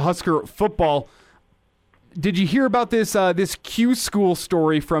 before we get to Husker football, did you hear about this Q School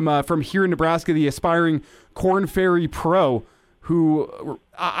story from here in Nebraska, the aspiring Korn Ferry Pro, who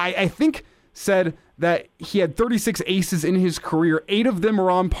I think said that he had 36 aces in his career. 8 of them were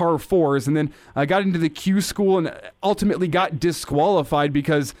on par 4s, and then got into the Q School and ultimately got disqualified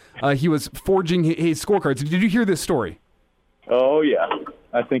because he was forging his scorecards. Did you hear this story? Oh, yeah.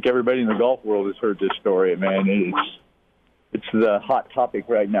 I think everybody in the golf world has heard this story, man. It's the hot topic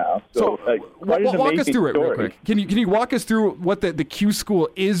right now. So walk us through it real quick. Can you walk us through what the Q School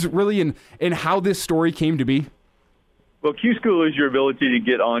is really and how this story came to be? Well, Q School is your ability to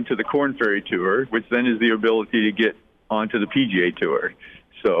get onto the Korn Ferry Tour, which then is the ability to get onto the PGA Tour.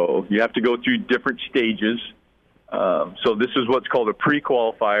 So you have to go through different stages. So this is what's called a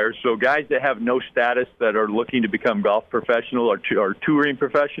pre-qualifier. So guys that have no status that are looking to become golf professional or touring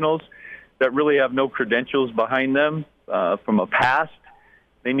professionals that really have no credentials behind them from a past,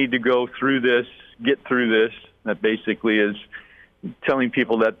 they need to go through this, get through this. That basically is telling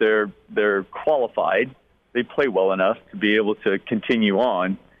people that they're qualified. They play well enough to be able to continue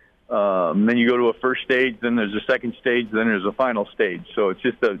on. Then you go to a first stage, then there's a second stage, then there's a final stage. So it's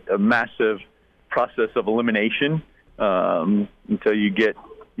just a massive process of elimination until you get,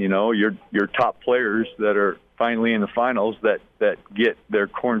 you know, your top players that are finally in the finals that get their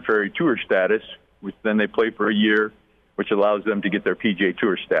Korn Ferry Tour status, which then they play for a year, which allows them to get their PGA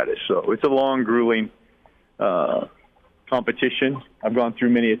Tour status. So it's a long, grueling competition. I've gone through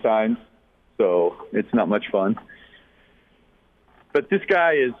many a times. So it's not much fun. But this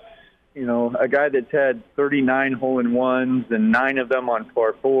guy is, you know, a guy that's had 39 hole-in-ones and 9 of them on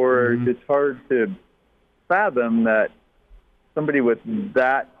par 4s. Mm-hmm. It's hard to fathom that somebody with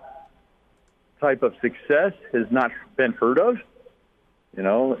that type of success has not been heard of. You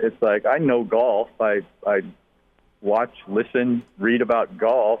know, it's like I know golf. I watch, listen, read about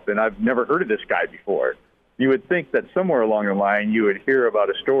golf, and I've never heard of this guy before. You would think that somewhere along the line you would hear about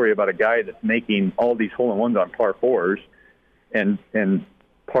a story about a guy that's making all these hole-in-ones on par 4s and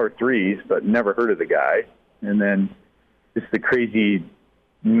par 3s, but never heard of the guy. And then just the crazy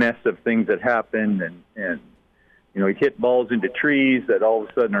mess of things that happened. And you know, he hit balls into trees that all of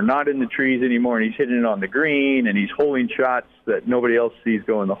a sudden are not in the trees anymore, and he's hitting it on the green, and he's holing shots that nobody else sees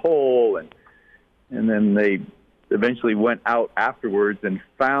go in the hole. And then they eventually went out afterwards and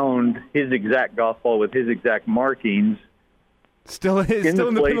found his exact golf ball with his exact markings. Still in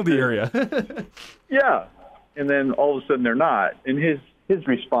the penalty area. Yeah. And then all of a sudden they're not. And his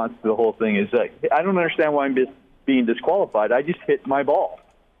response to the whole thing is that, I don't understand why I'm being disqualified. I just hit my ball.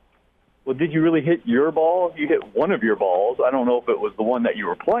 Well, did you really hit your ball? You hit one of your balls. I don't know if it was the one that you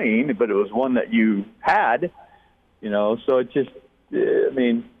were playing, but it was one that you had. You know, so it just, I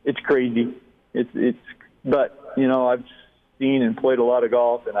mean, it's crazy. But, you know, I've seen and played a lot of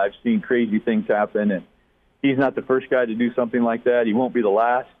golf, and I've seen crazy things happen, and he's not the first guy to do something like that. He won't be the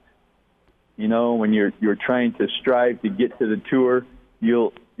last. You know, when you're trying to strive to get to the tour,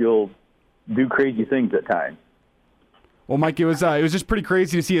 you'll do crazy things at times. Well, Mike, it was just pretty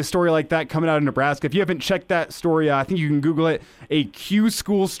crazy to see a story like that coming out of Nebraska. If you haven't checked that story, I think you can Google it. A Q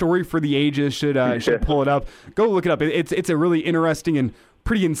School story for the ages should pull it up. Go look it up. It's a really interesting and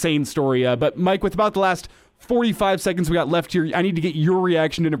pretty insane story. But Mike, with about the last 45 seconds we got left here, I need to get your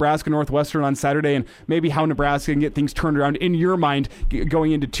reaction to Nebraska Northwestern on Saturday and maybe how Nebraska can get things turned around in your mind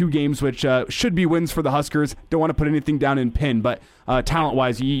going into 2 games, which should be wins for the Huskers. Don't want to put anything down in pin, but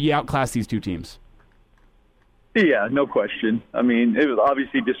talent-wise, you outclass these 2 teams. Yeah, no question. I mean, it was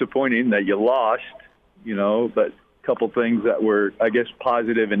obviously disappointing that you lost, you know, but a couple things that were, I guess,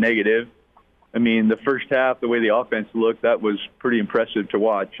 positive and negative. I mean, the first half, the way the offense looked, that was pretty impressive to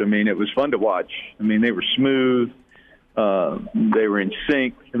watch. I mean, it was fun to watch. I mean, they were smooth. They were in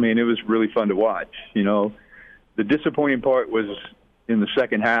sync. I mean, it was really fun to watch, you know. The disappointing part was in the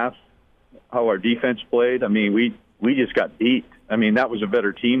second half. how our defense played. I mean, we just got beat. I mean, that was a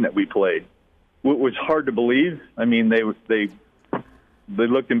better team that we played. It was hard to believe. I mean, they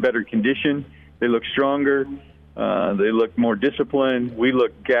looked in better condition. They looked stronger. They looked more disciplined. We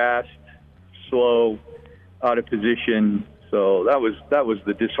looked gassed, slow, out of position. So that was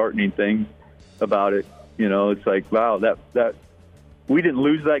the disheartening thing about it. You know, it's like, wow, that we didn't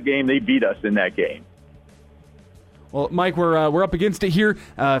lose that game. They beat us in that game. Well, Mike, we're up against it here.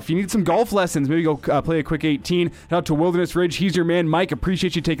 If you need some golf lessons, maybe go play a quick 18. Head out to Wilderness Ridge. He's your man. Mike,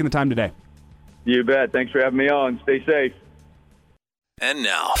 appreciate you taking the time today. You bet. Thanks for having me on. Stay safe. And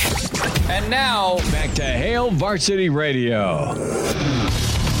now, back to Hail Varsity Radio.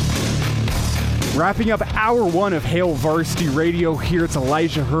 Wrapping up hour one of Hail Varsity Radio here, it's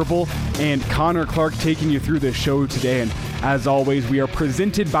Elijah Herbal and Connor Clark taking you through the show today. And as always, we are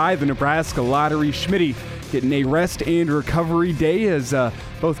presented by the Nebraska Lottery. Schmitty getting a rest and recovery day, as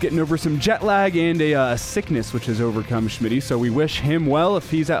both getting over some jet lag and a sickness which has overcome Schmitty. So we wish him well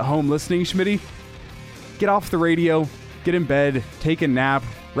if he's at home listening. Schmitty, get off the radio, get in bed, take a nap,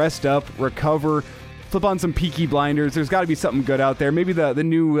 rest up, recover, flip on some Peaky Blinders. There's got to be something good out there. Maybe the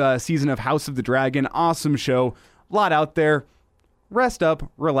new season of House of the Dragon. Awesome show. A lot out there. Rest up,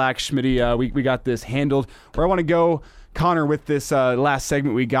 relax, Schmitty. We got this handled. Where I want to go, Connor, with this last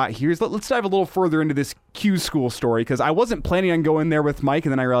segment we got here is let's dive a little further into this Q School story, because I wasn't planning on going there with Mike,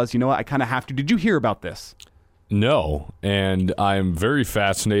 and then I realized, you know what, I kind of have to. Did you hear about this? No, and I'm very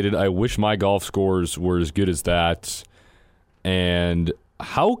fascinated. I wish my golf scores were as good as that. And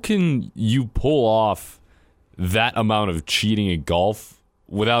how can you pull off that amount of cheating in golf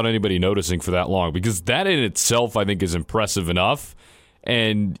without anybody noticing for that long? Because that in itself, I think, is impressive enough.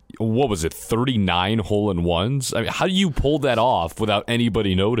 And what was it, 39 hole-in-ones? I mean, how do you pull that off without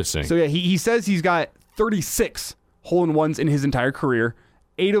anybody noticing? So, yeah, he says he's got 36 hole-in-ones in his entire career,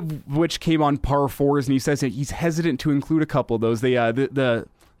 8 of which came on par 4s, and he says that he's hesitant to include a couple of those. The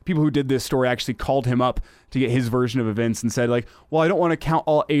people who did this story actually called him up to get his version of events and said, like, well, I don't want to count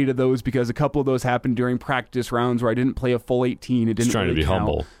all 8 of those because a couple of those happened during practice rounds where I didn't play a full 18. It didn't trying really to be count.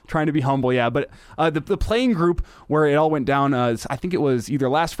 humble. Trying to be humble, yeah. But the playing group where it all went down, I think it was either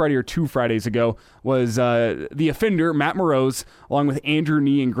last Friday or 2 Fridays ago, was the offender, Matt Moroz, along with Andrew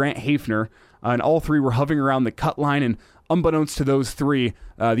Nee and Grant Hafner. And all 3 were hovering around the cut line, and unbeknownst to those 3,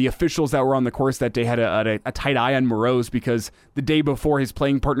 the officials that were on the course that day had a tight eye on Moroz, because the day before his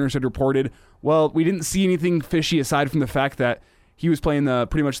playing partners had reported, well, we didn't see anything fishy aside from the fact that he was playing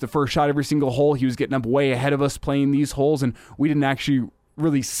pretty much the first shot every single hole. He was getting up way ahead of us playing these holes, and we didn't actually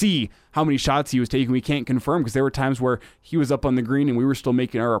really see how many shots he was taking. We can't confirm, because there were times where he was up on the green and we were still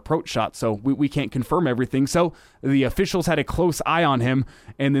making our approach shot, so we can't confirm everything. So the officials had a close eye on him,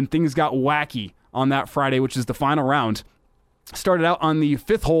 and then things got wacky on that Friday, which is the final round. Started out on the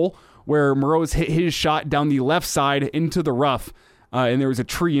 5th hole, where Moroz hit his shot down the left side into the rough, and there was a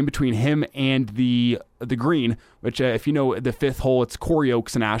tree in between him and the green, which if you know the 5th hole, it's Corey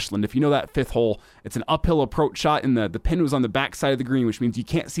Oaks and Ashland. If you know that 5th hole, it's an uphill approach shot, and the pin was on the back side of the green, which means you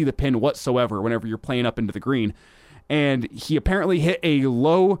can't see the pin whatsoever whenever you're playing up into the green. And he apparently hit a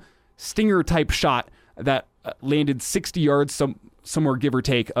low stinger-type shot that landed 60 yards, somewhere give or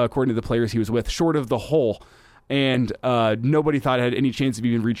take, according to the players he was with, short of the hole. And nobody thought it had any chance of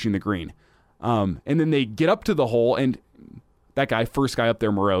even reaching the green. And then they get up to the hole, and that guy, first guy up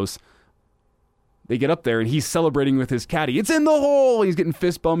there, Moroz, they get up there, and he's celebrating with his caddy. It's in the hole! He's getting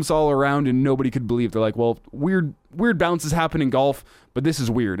fist bumps all around, and nobody could believe. They're like, well, weird bounces happen in golf, but this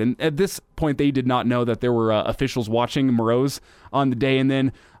is weird. And at this point, they did not know that there were officials watching Moroz on the day. And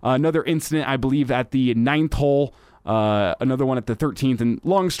then another incident, I believe, at the 9th hole, another one at the 13th, and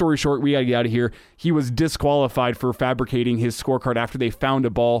long story short, we gotta get out of here. He was disqualified for fabricating his scorecard after they found a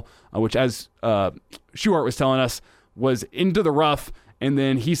ball, which, as Schuhart was telling us, was into the rough, and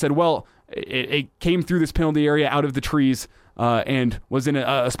then he said, well, it came through this penalty area out of the trees, and was in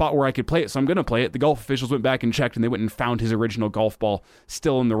a spot where I could play it, so I'm going to play it. The golf officials went back and checked, and they went and found his original golf ball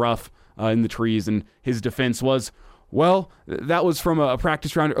still in the rough, in the trees, and his defense was, well, that was from a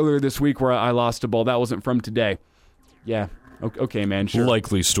practice round earlier this week where I lost a ball. That wasn't from today. Yeah. Okay, man. Sure.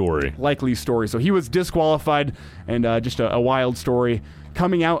 Likely story. So he was disqualified, and just a wild story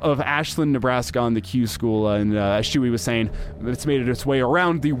coming out of Ashland, Nebraska on the Q School. And as Shuey was saying, it's made its way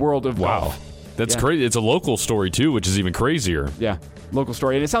around the world of golf. That's crazy. It's a local story, too, which is even crazier. Yeah, local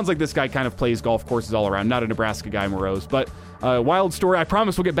story. And it sounds like this guy kind of plays golf courses all around. Not a Nebraska guy, Moroz. But wild story. I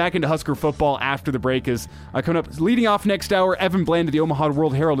promise we'll get back into Husker football after the break. Is coming up leading off next hour, Evan Bland of the Omaha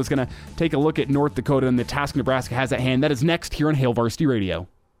World Herald is going to take a look at North Dakota and the task Nebraska has at hand. That is next here on Hail Varsity Radio.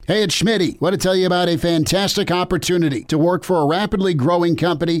 Hey, it's Schmitty. Want to tell you about a fantastic opportunity to work for a rapidly growing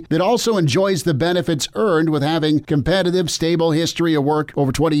company that also enjoys the benefits earned with having competitive, stable history of work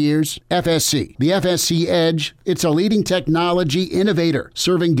over 20 years. FSC. The FSC Edge. It's a leading technology innovator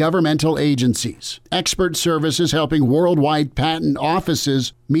serving governmental agencies. Expert services helping worldwide patent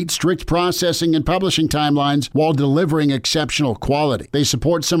offices meet strict processing and publishing timelines while delivering exceptional quality. They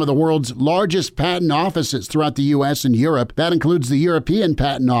support some of the world's largest patent offices throughout the U.S. and Europe. That includes the European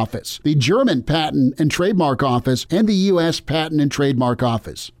Patent Office, the German Patent and Trademark Office, and the U.S. Patent and Trademark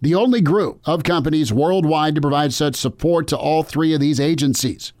Office. The only group of companies worldwide to provide such support to all three of these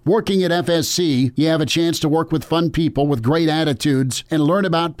agencies. Working at FSC, you have a chance to work with fun people with great attitudes and learn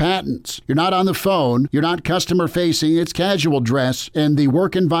about patents. You're not on the phone. You're not customer-facing. It's casual dress. And the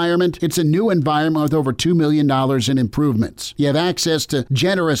work environment, it's a new environment with over $2 million in improvements. You have access to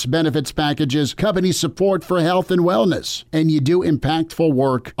generous benefits packages, company support for health and wellness, and you do impactful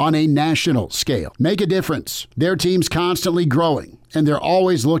work on a national scale. Make a difference. Their team's constantly growing, and they're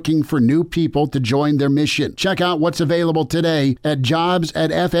always looking for new people to join their mission. Check out what's available today at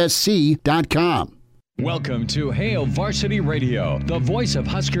jobs@fsc.com. Welcome to Hail Varsity Radio, the voice of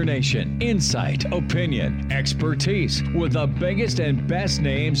Husker Nation. Insight, opinion, expertise, with the biggest and best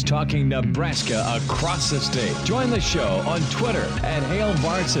names talking Nebraska across the state. Join the show on Twitter at Hail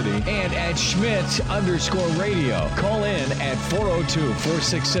Varsity and at Schmidt_radio. Call in at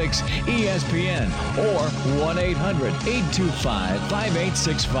 402-466-ESPN or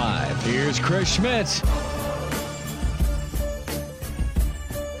 1-800-825-5865. Here's Chris Schmidt.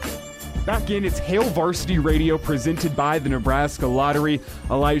 Back in, it's Hail Varsity Radio presented by the Nebraska Lottery.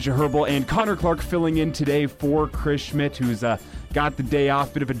 Elijah Herbal and Connor Clark filling in today for Chris Schmidt, who's got the day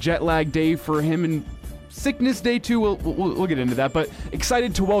off. Bit of a jet lag day for him and sickness day too. We'll get into that, but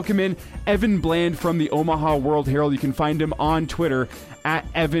excited to welcome in Evan Bland from the Omaha World Herald. You can find him on Twitter at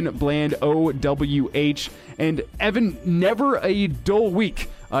Evan Bland OWH. And Evan, never a dull week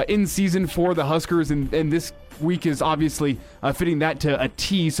in season for the Huskers, and this week is obviously fitting that to a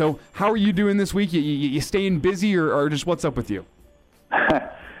T. So how are you doing this week? You staying busy or just what's up with you?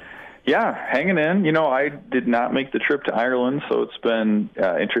 Yeah, hanging in. You know, I did not make the trip to Ireland, so it's been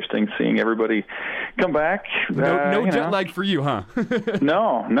interesting seeing everybody come back. No jet lag for you, huh?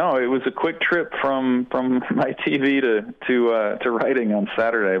 No, it was a quick trip from my TV to writing on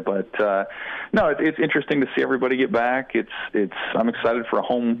Saturday, but no, it's interesting to see everybody get back. I'm excited for a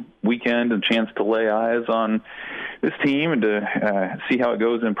home weekend and a chance to lay eyes on this team and to see how it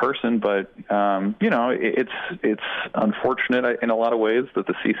goes in person. But you know, it's unfortunate in a lot of ways that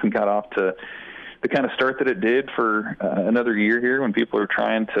the season got off to the kind of start that it did for another year here when people are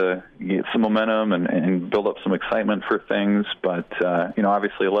trying to get some momentum and build up some excitement for things. But, you know,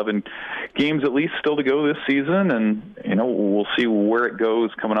 obviously 11 games at least still to go this season, and, you know, we'll see where it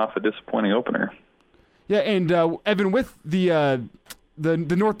goes coming off a disappointing opener. Yeah, and Evan, with the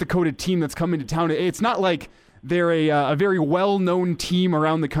North Dakota team that's coming to town, it's not like they're a very well-known team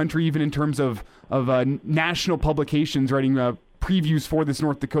around the country, even in terms of national publications writing previews for this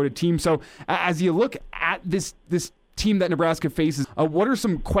North Dakota team. So as you look at this team that Nebraska faces, what are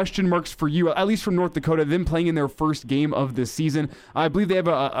some question marks for you, at least from North Dakota, them playing in their first game of this season? I believe they have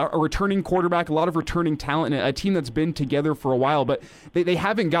a returning quarterback, a lot of returning talent, and a team that's been together for a while, but they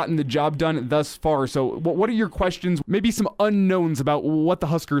haven't gotten the job done thus far. So what are your questions, maybe some unknowns about what the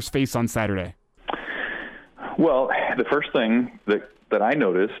Huskers face on Saturday? Well, the first thing that I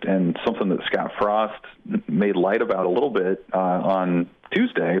noticed, and something that Scott Frost made light about a little bit on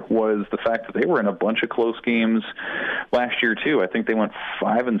Tuesday, was the fact that they were in a bunch of close games last year too. I think they went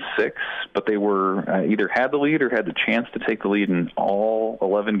 5-6, but they were either had the lead or had the chance to take the lead in all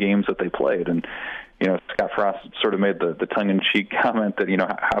 11 games that they played. And you know, Scott Frost sort of made the tongue-in-cheek comment that, you know,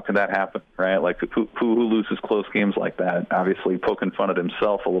 how could that happen, right? Like, who loses close games like that? Obviously poking fun at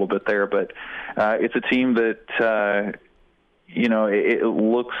himself a little bit there, but it's a team that you know, it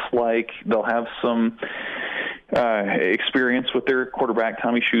looks like they'll have some experience with their quarterback,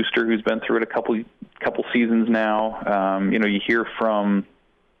 Tommy Schuster, who's been through it a couple seasons now. You know, you hear from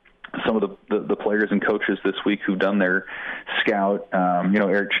some of the players and coaches this week who've done their scout. You know,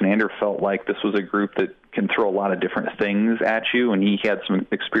 Eric Chenander felt like this was a group that can throw a lot of different things at you, and he had some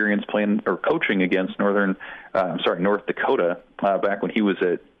experience playing or coaching against North Dakota back when he was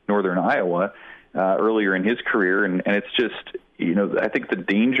at Northern Iowa earlier in his career. And it's just, you know, I think the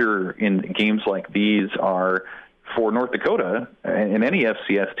danger in games like these are for North Dakota and any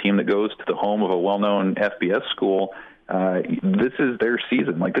FCS team that goes to the home of a well-known FBS school. This is their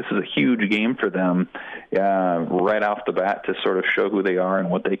season. Like, this is a huge game for them right off the bat to sort of show who they are and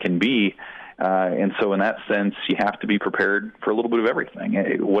what they can be. And so in that sense, you have to be prepared for a little bit of everything,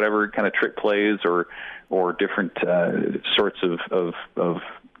 whatever kind of trick plays or different sorts of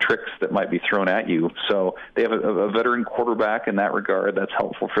tricks that might be thrown at you. So they have a veteran quarterback in that regard. That's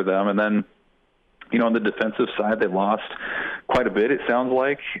helpful for them. And then, on the defensive side, they lost quite a bit, it sounds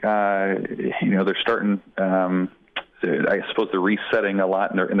like. They're starting, I suppose they're resetting a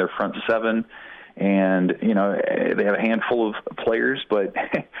lot in their front seven. And, they have a handful of players, but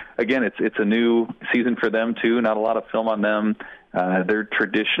again, it's a new season for them too. Not a lot of film on them. They're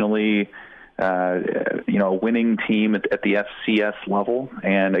traditionally, a winning team at the FCS level.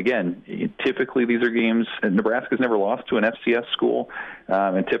 And again, typically these are games, and Nebraska's never lost to an FCS school.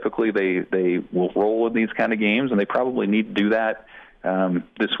 And typically they will roll in these kind of games, and they probably need to do that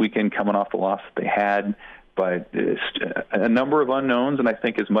this weekend coming off the loss that they had. But it's a number of unknowns, and I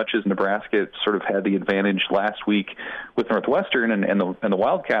think as much as Nebraska sort of had the advantage last week with Northwestern and the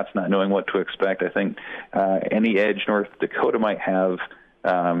Wildcats not knowing what to expect, I think any edge North Dakota might have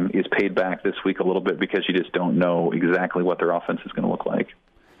is paid back this week a little bit because you just don't know exactly what their offense is going to look like.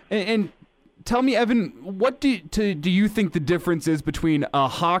 And tell me, Evan, what do you think the difference is between a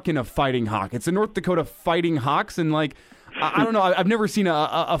Hawk and a Fighting Hawk? It's the North Dakota Fighting Hawks, and I don't know. I've never seen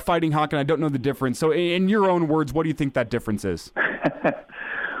a Fighting Hawk, and I don't know the difference. So, in your own words, what do you think that difference is?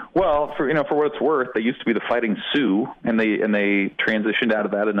 Well, for what it's worth, they used to be the Fighting Sioux, and they transitioned out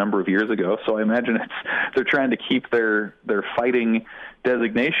of that a number of years ago. So I imagine they're trying to keep their fighting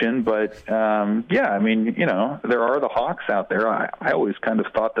designation. But there are the Hawks out there. I always kind of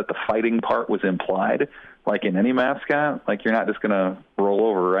thought that the fighting part was implied. Like in any mascot, you're not just going to roll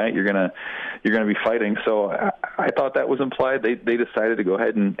over, right? You're going to be fighting. So I thought that was implied. They decided to go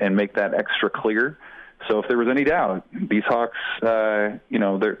ahead and make that extra clear. So if there was any doubt, these Hawks, they're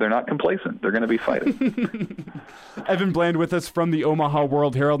not complacent. They're going to be fighting. Evan Bland with us from the Omaha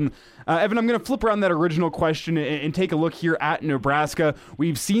World Herald. And, Evan, I'm going to flip around that original question and take a look here at Nebraska.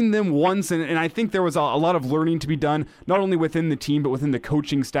 We've seen them once, and I think there was a lot of learning to be done, not only within the team, but within the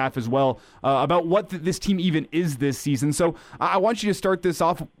coaching staff as well, about what this team even is this season. So I want you to start this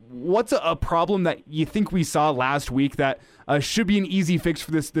off. What's a problem that you think we saw last week that should be an easy fix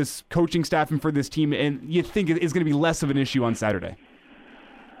for this coaching staff and for this team, and you think it is going to be less of an issue on Saturday?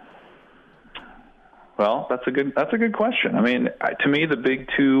 Well, that's a good question. I mean, to me, the big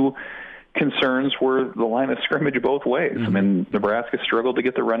two concerns were the line of scrimmage both ways. Mm-hmm. I mean, Nebraska struggled to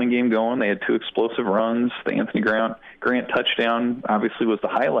get the running game going. They had two explosive runs. The Anthony Grant touchdown obviously was the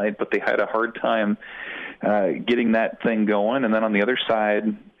highlight, but they had a hard time getting that thing going. And then on the other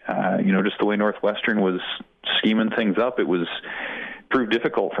side, just the way Northwestern was scheming things up, it was proved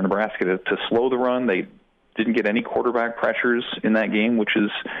difficult for Nebraska to slow the run. They didn't get any quarterback pressures in that game, which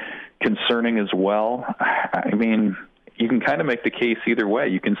is concerning as well. I mean, you can kind of make the case either way.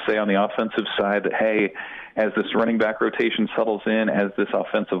 You can say on the offensive side that, hey, as this running back rotation settles in, as this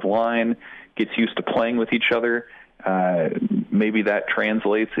offensive line gets used to playing with each other, maybe that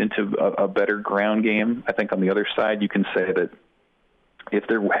translates into a better ground game. I think on the other side, you can say that if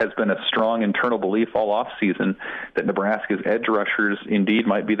there has been a strong internal belief all offseason that Nebraska's edge rushers indeed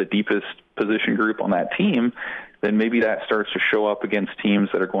might be the deepest position group on that team, then maybe that starts to show up against teams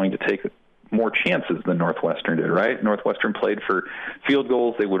that are going to take more chances than Northwestern did, right? Northwestern played for field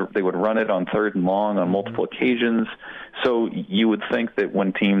goals. They would run it on 3rd and long on multiple occasions. So you would think that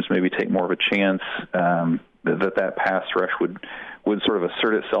when teams maybe take more of a chance, that pass rush would sort of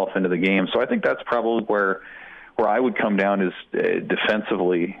assert itself into the game. So I think that's probably where I would come down is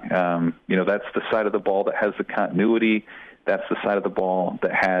defensively. That's the side of the ball that has the continuity. That's the side of the ball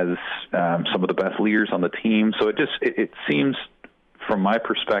that has some of the best leaders on the team. So it seems, from my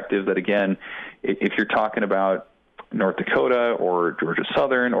perspective, that again, if you're talking about North Dakota or Georgia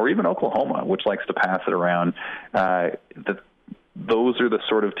Southern or even Oklahoma, which likes to pass it around, those are the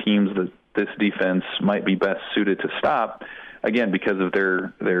sort of teams that this defense might be best suited to stop, again, because of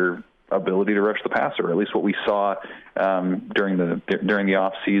their ability to rush the passer, or at least what we saw during the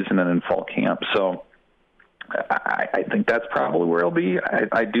off season and in fall camp. So I think that's probably where it'll be.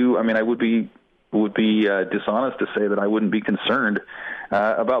 I would be dishonest to say that I wouldn't be concerned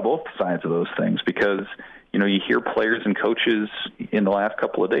about both sides of those things, because you hear players and coaches in the last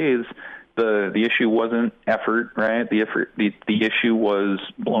couple of days. The issue wasn't effort, right? The issue was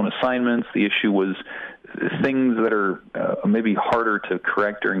blown assignments. The issue was things that are maybe harder to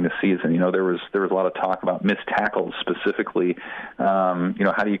correct during the season. There was a lot of talk about missed tackles specifically.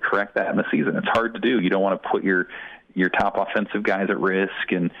 How do you correct that in the season? It's hard to do. You don't want to put your top offensive guys at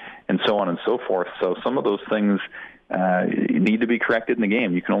risk and so on and so forth. So some of those things need to be corrected in the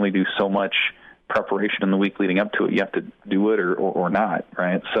game. You can only do so much preparation in the week leading up to it. You have to do it or not,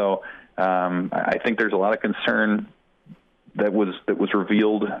 right? So I think there's a lot of concern that was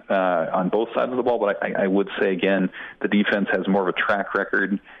revealed on both sides of the ball, but I would say, again, the defense has more of a track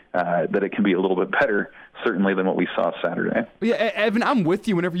record that it can be a little bit better, certainly, than what we saw Saturday. Yeah, Evan, I'm with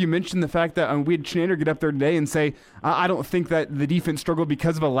you whenever you mention the fact that we had Chinander get up there today and say, I don't think that the defense struggled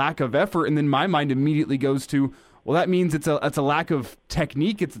because of a lack of effort, and then my mind immediately goes to, well, that means it's a lack of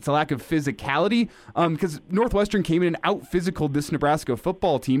technique, it's a lack of physicality, because Northwestern came in and out-physical this Nebraska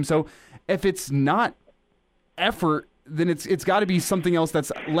football team, so if it's not effort, then it's got to be something else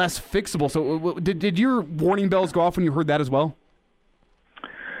that's less fixable. So did your warning bells go off when you heard that as well?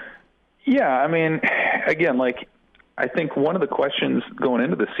 Yeah, I mean, again, I think one of the questions going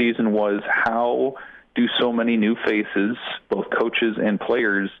into the season was, how do so many new faces, both coaches and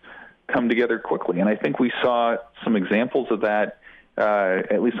players, come together quickly? And I think we saw some examples of that,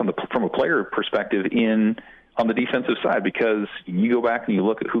 at least from a player perspective, on the defensive side, because you go back and you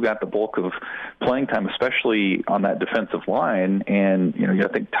look at who got the bulk of playing time, especially on that defensive line, and I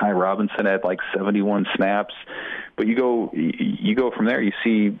think Ty Robinson had 71 snaps. But you go from there, you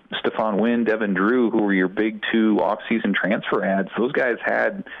see Stephon Wynn, Devin Drew, who were your big two off-season transfer ads. Those guys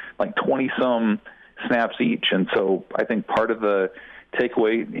had 20-some snaps each. And so I think part of the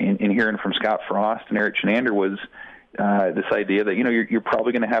takeaway in hearing from Scott Frost and Erik Chinander was this idea that, you're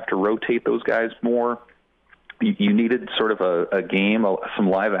probably going to have to rotate those guys more. You needed sort of a game, some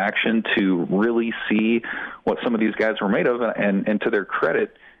live action to really see what some of these guys were made of. And to their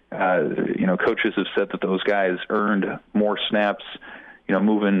credit, coaches have said that those guys earned more snaps,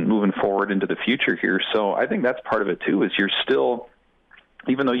 moving forward into the future here. So I think that's part of it too, is you're still,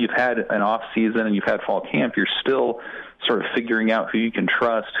 even though you've had an off season and you've had fall camp, you're still sort of figuring out who you can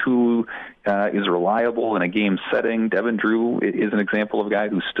trust, who is reliable in a game setting. Devin Drew is an example of a guy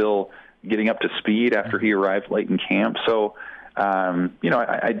who's still getting up to speed after he arrived late in camp. So,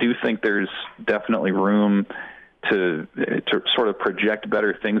 I do think there's definitely room to sort of project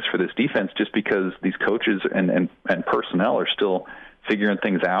better things for this defense, just because these coaches and personnel are still figuring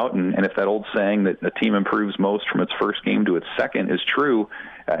things out. And if that old saying that a team improves most from its first game to its second is true,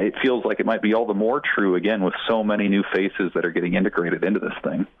 it feels like it might be all the more true, again, with so many new faces that are getting integrated into this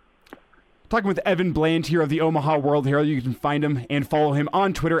thing. Talking with Evan Bland here of the Omaha World Herald. You can find him and follow him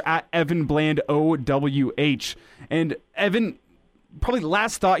on Twitter at EvanBlandOWH. And Evan, probably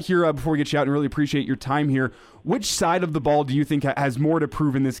last thought here before we get you out, and really appreciate your time here. Which side of the ball do you think has more to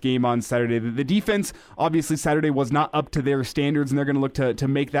prove in this game on Saturday? The defense, obviously, Saturday was not up to their standards, and they're going to look to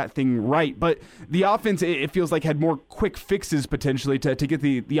make that thing right. But the offense, it feels like, had more quick fixes potentially to get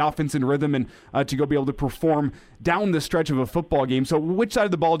the offense in rhythm and to go be able to perform down the stretch of a football game. So which side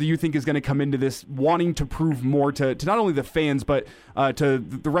of the ball do you think is going to come into this wanting to prove more to not only the fans, but to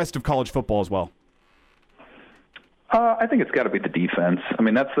the rest of college football as well? I think it's got to be the defense. I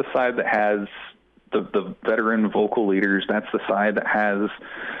mean, that's the side that has the veteran vocal leaders. That's the side that has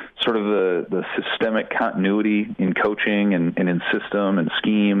sort of the systemic continuity in coaching and in system and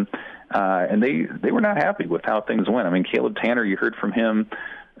scheme. And they were not happy with how things went. I mean, Caleb Tanner, you heard from him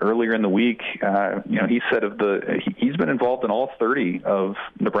earlier in the week. He said he's been involved in all 30 of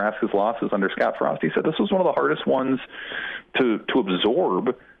Nebraska's losses under Scott Frost. He said this was one of the hardest ones to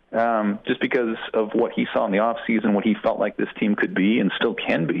absorb, just because of what he saw in the offseason, what he felt like this team could be and still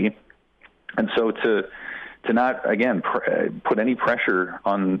can be. And so to not, again, put any pressure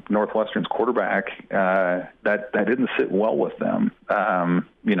on Northwestern's quarterback, that didn't sit well with them. To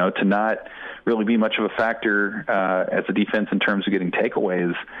not really be much of a factor as a defense in terms of getting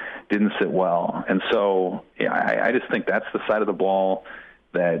takeaways didn't sit well. And so I just think that's the side of the ball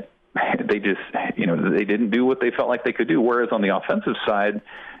that they just, they didn't do what they felt like they could do. Whereas on the offensive side,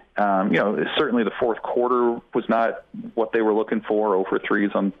 certainly the fourth quarter was not what they were looking for, over threes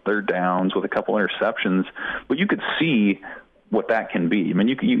on third downs with a couple interceptions, but you could see what that can be. I mean,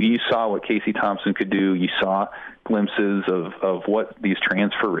 you saw what Casey Thompson could do. You saw glimpses of what these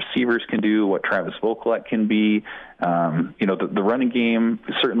transfer receivers can do, what Travis Vokolek can be. The running game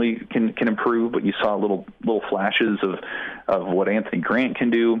certainly can improve, but you saw little flashes of what Anthony Grant can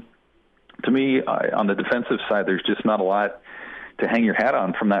do. To me, on the defensive side, there's just not a lot to hang your hat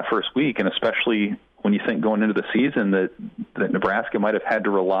on from that first week, and especially when you think going into the season that Nebraska might have had to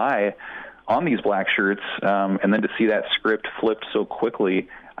rely on these black shirts, and then to see that script flipped so quickly,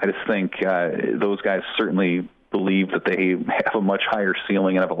 I just think those guys certainly believe that they have a much higher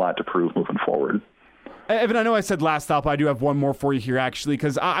ceiling and have a lot to prove moving forward. Evan, I know I said last stop, but I do have one more for you here, actually,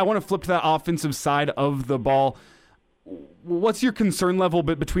 because I want to flip to that offensive side of the ball. What's your concern level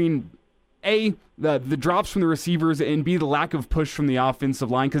between A, the drops from the receivers, and B, the lack of push from the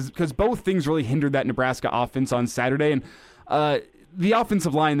offensive line? Because both things really hindered that Nebraska offense on Saturday. And the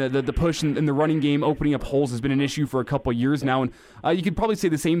offensive line, the push and the running game, opening up holes has been an issue for a couple years now, and you could probably say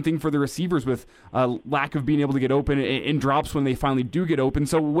the same thing for the receivers with lack of being able to get open in drops when they finally do get open.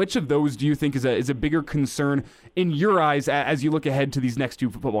 So which of those do you think is a bigger concern in your eyes as you look ahead to these next two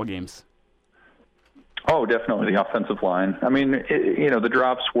football games? Oh, definitely the offensive line. I mean, the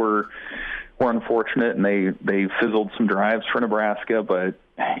drops were unfortunate, and they fizzled some drives for Nebraska, but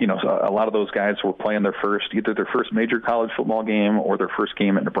a lot of those guys were playing either their first major college football game or their first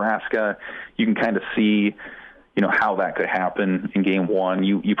game at Nebraska. You can kind of see, how that could happen in game one.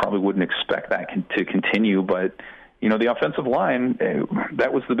 You probably wouldn't expect that to continue, but, the offensive line,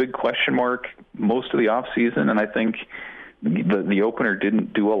 that was the big question mark most of the offseason, and I think the opener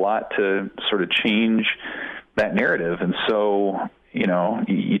didn't do a lot to sort of change that narrative. And so,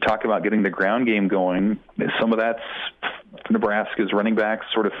 you talk about getting the ground game going. Some of that's Nebraska's running backs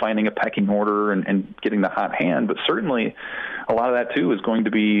sort of finding a pecking order and getting the hot hand, but certainly a lot of that too is going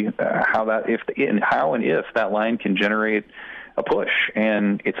to be how and if that line can generate a push.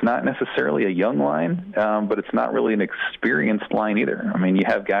 And it's not necessarily a young line, but it's not really an experienced line either. I mean, you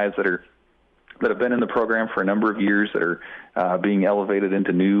have guys that have been in the program for a number of years that are being elevated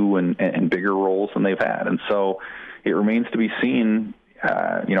into new and bigger roles than they've had. And so it remains to be seen,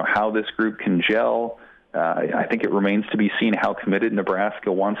 how this group can gel. I think it remains to be seen how committed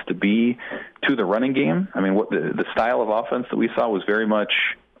Nebraska wants to be to the running game. I mean, what the style of offense that we saw was very much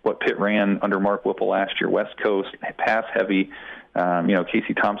what Pitt ran under Mark Whipple last year, West Coast, pass heavy.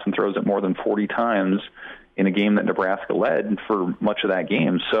 Casey Thompson throws it more than 40 times in a game that Nebraska led for much of that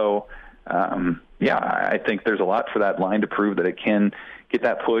game. So, I think there's a lot for that line to prove that it can get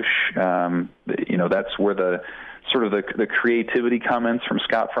that push. That's where the sort of the creativity comments from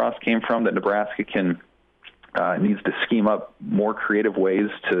Scott Frost came from, that Nebraska needs to scheme up more creative ways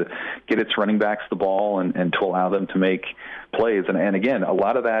to get its running backs the ball and to allow them to make plays. And again, a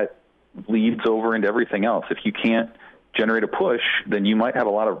lot of that leads over into everything else. If you can't generate a push, then you might have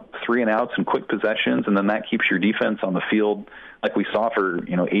a lot of 3-and-outs and quick possessions, and then that keeps your defense on the field like we saw for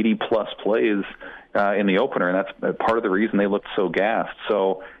 80-plus plays in the opener, and that's part of the reason they looked so gassed.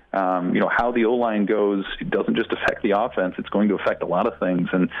 So, how the O-line goes, it doesn't just affect the offense, it's going to affect a lot of things,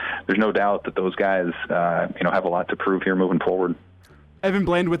 and there's no doubt that those guys, have a lot to prove here moving forward. Evan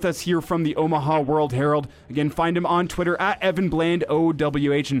Bland with us here from the Omaha World Herald. Again, find him on Twitter at Evan Bland,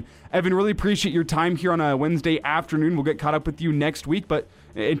 OWH. And Evan, really appreciate your time here on a Wednesday afternoon. We'll get caught up with you next week, but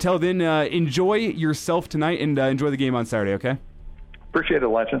until then, enjoy yourself tonight and enjoy the game on Saturday, okay? Appreciate it,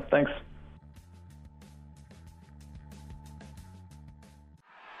 Elijah. Thanks.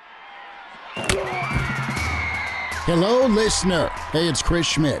 Hello, listener. Hey, it's Chris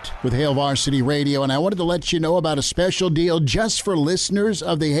Schmidt with Hail Varsity Radio, and I wanted to let you know about a special deal just for listeners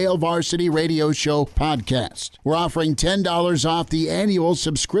of the Hail Varsity Radio Show podcast. We're offering $10 off the annual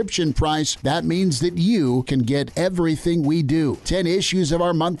subscription price. That means that you can get everything we do. 10 issues of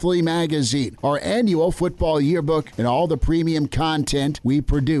our monthly magazine, our annual football yearbook, and all the premium content we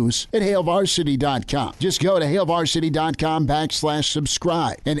produce at HailVarsity.com. Just go to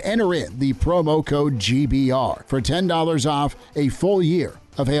HailVarsity.com/subscribe and enter in the promo code GBR for $10 off a full year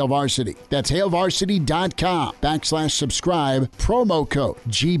of Hail Varsity. That's HailVarsity.com/subscribe, promo code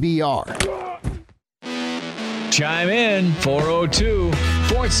GBR. Chime in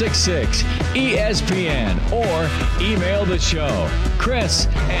 402-466-ESPN or email the show, Chris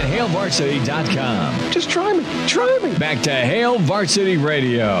at HailVarsity.com. Just try me. Back to Hail Varsity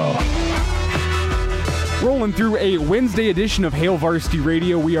Radio. Rolling through a Wednesday edition of Hail Varsity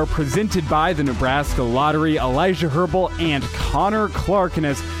Radio, we are presented by the Nebraska Lottery, Elijah Herbal, and Connor Clark. And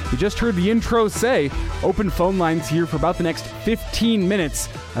as we just heard the intro say, open phone lines here for about the next 15 minutes.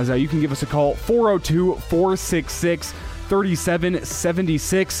 As you can give us a call,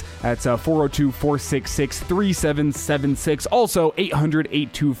 402-466-3776. That's 402-466-3776. Also,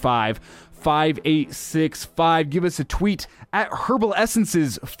 800-825-5865. Give us a tweet at Herbal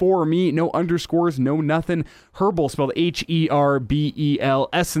Essences for me. No underscores, no nothing. Herbal, spelled Herbel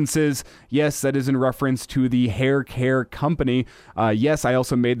Essences. Yes, that is in reference to the hair care company. Yes, I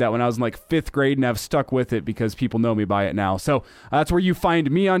also made that when I was in like 5th grade, and I've stuck with it because people know me by it now. So that's where you find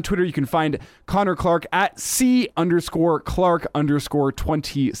me on Twitter. You can find Connor Clark at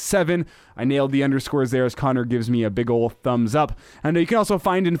C_Clark_27. I nailed the underscores there as Connor gives me a big old thumbs up. And you can also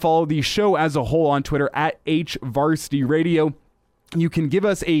find and follow the show as a whole on Twitter at HVarsity Radio. You can give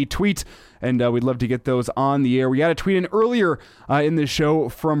us a tweet, and we'd love to get those on the air. We got a tweet in earlier in the show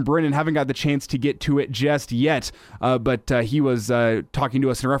from Brennan. Haven't got the chance to get to it just yet, but he was talking to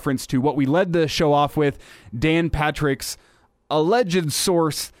us in reference to what we led the show off with, Dan Patrick's alleged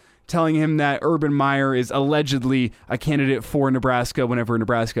source telling him that Urban Meyer is allegedly a candidate for Nebraska whenever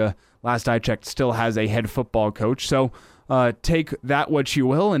Nebraska, last I checked, still has a head football coach. So take that what you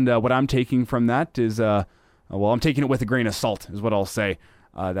will, and what I'm taking from that is, I'm taking it with a grain of salt is what I'll say.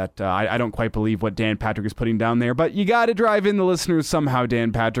 I don't quite believe what Dan Patrick is putting down there, but you got to drive in the listeners somehow,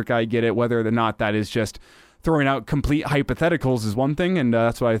 Dan Patrick. I get it. Whether or not that is just throwing out complete hypotheticals is one thing, and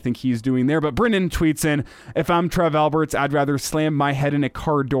that's what I think he's doing there. But Brennan tweets in, if I'm Trev Alberts, I'd rather slam my head in a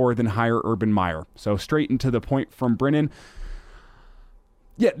car door than hire Urban Meyer. So straight and to the point from Brennan.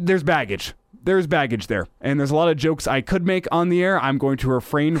 Yeah, there's baggage. There's baggage there, and there's a lot of jokes I could make on the air. I'm going to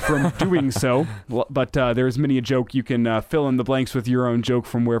refrain from doing so, but there's many a joke. You can fill in the blanks with your own joke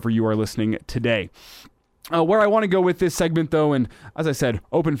from wherever you are listening today. Where I want to go with this segment, though, and as I said,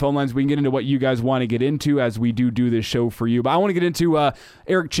 open phone lines, we can get into what you guys want to get into as we do this show for you. But I want to get into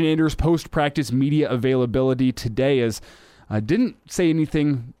Erik Chinander's post-practice media availability today, as didn't say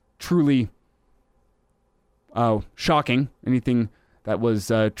anything truly shocking, anything that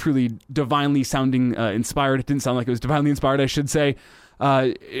was truly divinely sounding inspired. It didn't sound like it was divinely inspired, I should say.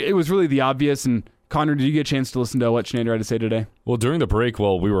 It was really the obvious. And Connor, did you get a chance to listen to what Chinander had to say today? Well, during the break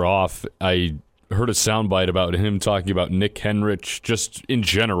while we were off, I heard a soundbite about him talking about Nick Henrich just in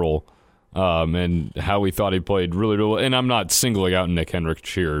general, and how he thought he played really well. And I'm not singling out Nick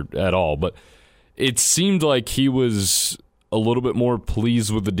Henrich here at all, but it seemed like he was a little bit more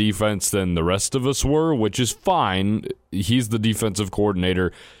pleased with the defense than the rest of us were, which is fine. He's the defensive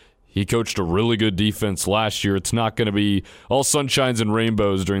coordinator. He coached a really good defense last year. It's not going to be all sunshines and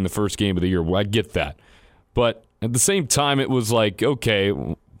rainbows during the first game of the year. I get that. But at the same time, it was like, okay,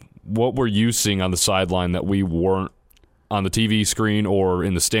 what were you seeing on the sideline that we weren't on the TV screen or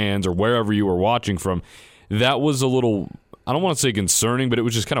in the stands or wherever you were watching from? That was a little, I don't want to say concerning, but it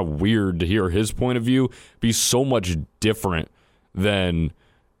was just kind of weird to hear his point of view be so much different than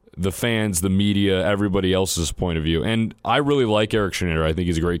the fans, the media, everybody else's point of view. And I really like Erik Chinander. I think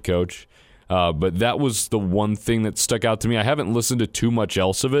he's a great coach. But that was the one thing that stuck out to me. I haven't listened to too much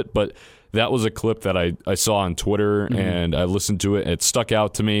else of it, but that was a clip that I saw on Twitter, and I listened to it. It stuck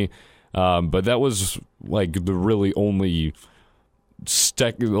out to me. But that was like the really only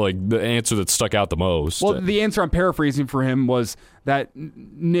the answer that stuck out the most. Well, the answer I'm paraphrasing for him was that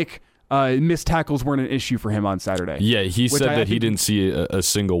Nick missed tackles weren't an issue for him on Saturday. Yeah, he said that he didn't see a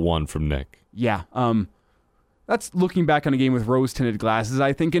single one from Nick. Yeah, that's looking back on a game with rose-tinted glasses,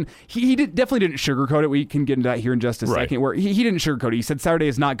 I think. And he definitely didn't sugarcoat it. We can get into that here in just a second. Where he didn't sugarcoat it. He said Saturday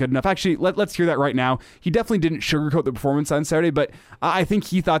is not good enough. Actually, let's hear that right now. He definitely didn't sugarcoat the performance on Saturday, but I think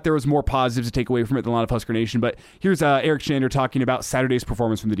he thought there was more positives to take away from it than a lot of Husker Nation. But here's Erik Chinander talking about Saturday's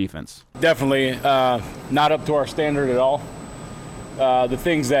performance from the defense. Definitely not up to our standard at all. The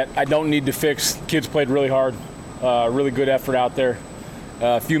things that I don't need to fix, kids played really hard, really good effort out there.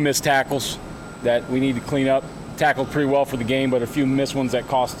 A few missed tackles that we need to clean up. Tackled pretty well for the game, but a few missed ones that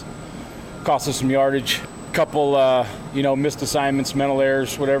cost us some yardage. A couple, missed assignments, mental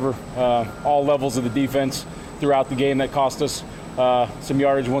errors, whatever. All levels of the defense throughout the game that cost us some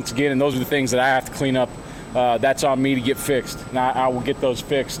yardage once again, and those are the things that I have to clean up. That's on me to get fixed, and I will get those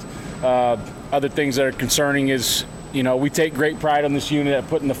fixed. Other things that are concerning is, we take great pride on this unit at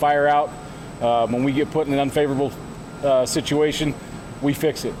putting the fire out. When we get put in an unfavorable situation, we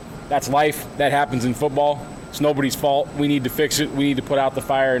fix it. That's life. That happens in football. It's nobody's fault. We need to fix it. We need to put out the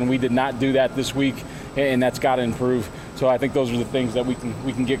fire, and we did not do that this week, and that's got to improve. So I think those are the things that we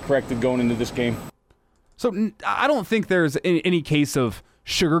can get corrected going into this game. So I don't think there's any case of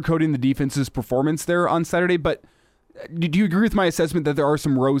sugarcoating the defense's performance there on Saturday, but do you agree with my assessment that there are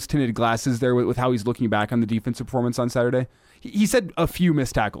some rose-tinted glasses there with how he's looking back on the defensive performance on Saturday? He said a few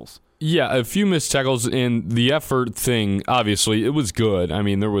missed tackles. Yeah, a few missed tackles, and the effort thing, obviously, it was good. I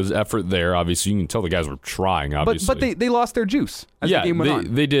mean, there was effort there. Obviously, you can tell the guys were trying, obviously. But they lost their juice as the game went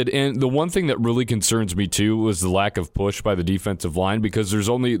on. They did. And the one thing that really concerns me, too, was the lack of push by the defensive line, because there's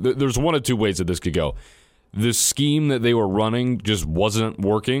one of two ways that this could go. The scheme that they were running just wasn't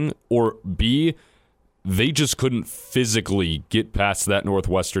working, or B, they just couldn't physically get past that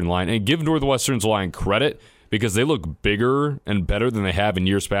Northwestern line. And give Northwestern's line credit, because they look bigger and better than they have in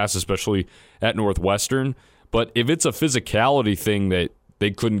years past, especially at Northwestern. But if it's a physicality thing that they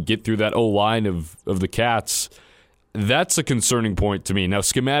couldn't get through that O-line of the Cats, that's a concerning point to me. Now,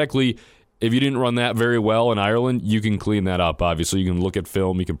 schematically, if you didn't run that very well in Ireland, you can clean that up, obviously. You can look at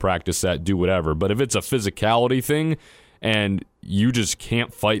film, you can practice that, do whatever. But if it's a physicality thing and you just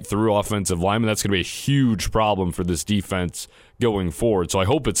can't fight through offensive linemen, that's going to be a huge problem for this defense going forward. So I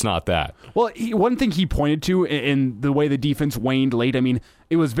hope it's not that. Well, one thing he pointed to in the way the defense waned late, I mean,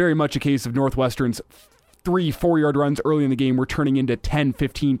 it was very much a case of Northwestern's 3-4 yard runs early in the game were turning into 10,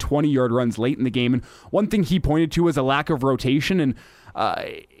 15, 20 yard runs late in the game. And one thing he pointed to was a lack of rotation. And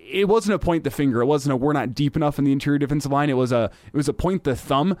it wasn't a point the finger. It wasn't a we're not deep enough in the interior defensive line. It was a point the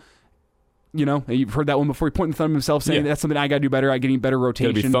thumb. You know, you've heard that one before. He pointed the thumb himself, saying that's something I got to do better at getting better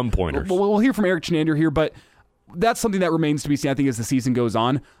rotation. Gotta be thumb pointers. We'll hear from Erik Chinander here, but that's something that remains to be seen, I think, as the season goes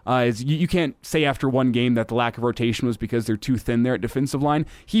on. Is you can't say after one game that the lack of rotation was because they're too thin there at defensive line.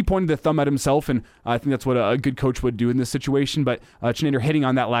 He pointed the thumb at himself, and I think that's what a good coach would do in this situation. But Chinander hitting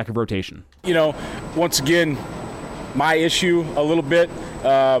on that lack of rotation. You know, once again, my issue a little bit.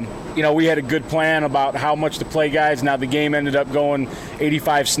 You know, we had a good plan about how much to play guys. Now the game ended up going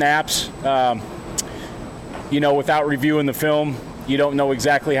 85 snaps. You know, without reviewing the film, you don't know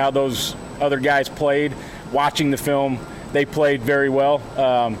exactly how those other guys played. Watching the film, they played very well.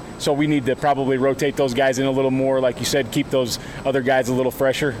 So we need to probably rotate those guys in a little more. Like you said, keep those other guys a little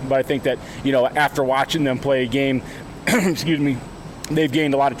fresher. But I think that, you know, after watching them play a game, excuse me, they've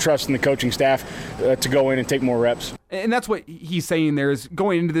gained a lot of trust in the coaching staff to go in and take more reps. And that's what he's saying there is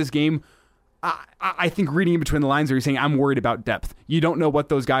going into this game, I think reading in between the lines there, he's saying, I'm worried about depth. You don't know what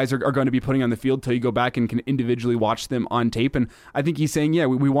those guys are going to be putting on the field till you go back and can individually watch them on tape. And I think he's saying,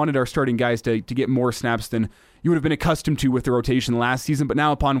 we wanted our starting guys to get more snaps than you would have been accustomed to with the rotation last season. But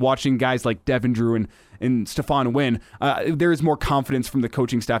now upon watching guys like Devin Drew and Stephon Wynn, there is more confidence from the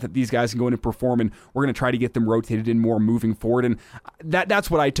coaching staff that these guys can go in and perform, and we're going to try to get them rotated in more moving forward. And that's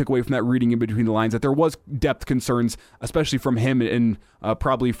what I took away from that reading in between the lines, that there was depth concerns, especially from him and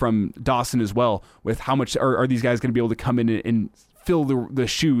probably from Dawson as well, with how much are these guys going to be able to come in and fill the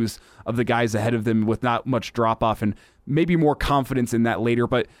shoes of the guys ahead of them with not much drop-off, and maybe more confidence in that later.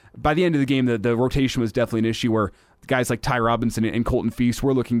 But by the end of the game, the rotation was definitely an issue where guys like Ty Robinson and Colton Feast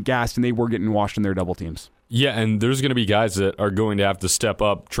were looking gassed, and they were getting washed in their double teams. Yeah, and there's going to be guys that are going to have to step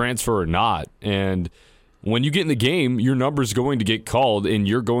up, transfer or not. And when you get in the game, your number's going to get called, and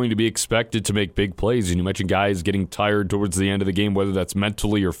you're going to be expected to make big plays. And you mentioned guys getting tired towards the end of the game, whether that's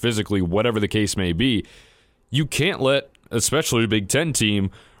mentally or physically, whatever the case may be. You can't let, especially a Big Ten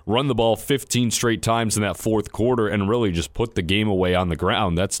team, run the ball 15 straight times in that fourth quarter and really just put the game away on the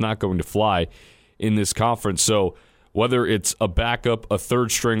ground. That's not going to fly in this conference. So whether it's a backup, a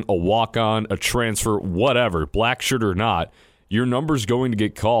third string, a walk-on, a transfer, whatever, black shirt or not, your number's going to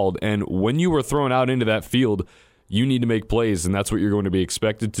get called. And when you are thrown out into that field, you need to make plays, and that's what you're going to be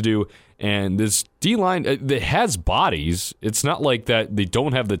expected to do. And this D-line, it has bodies. It's not like that they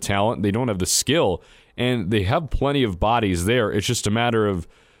don't have the talent, they don't have the skill, and they have plenty of bodies there. It's just a matter of,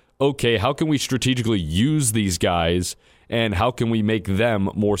 okay, how can we strategically use these guys, and how can we make them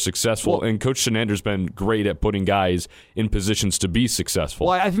more successful? And Coach Chinander's been great at putting guys in positions to be successful.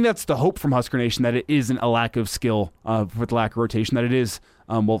 Well, I think that's the hope from Husker Nation, that it isn't a lack of skill with lack of rotation, that it is,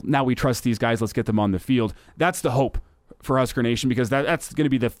 now we trust these guys, let's get them on the field. That's the hope for Husker Nation, because that's going to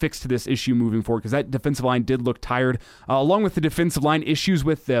be the fix to this issue moving forward, because that defensive line did look tired. Along with the defensive line issues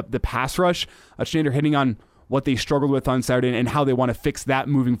with the pass rush, Chinander hitting on what they struggled with on Saturday and how they want to fix that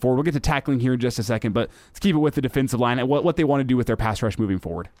moving forward. We'll get to tackling here in just a second, but let's keep it with the defensive line and what they want to do with their pass rush moving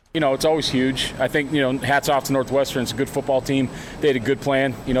forward. You know, it's always huge. I think, hats off to Northwestern. It's a good football team. They had a good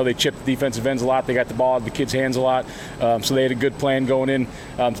plan. They chipped the defensive ends a lot. They got the ball out of the kids' hands a lot. So they had a good plan going in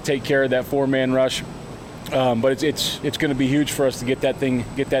to take care of that four-man rush. But it's going to be huge for us to get that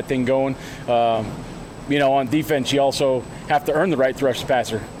thing going. On defense, you also have to earn the right to rush the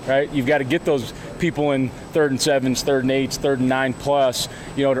passer, right? You've got to get those people in 3rd and 7s, 3rd and 8s, 3rd and 9 plus,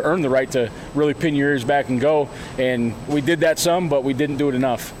 to earn the right to really pin your ears back and go. And we did that some, but we didn't do it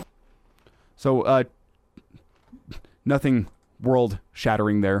enough. So nothing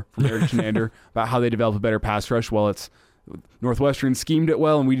world-shattering there from Erik Chinander about how they develop a better pass rush. Well, it's Northwestern schemed it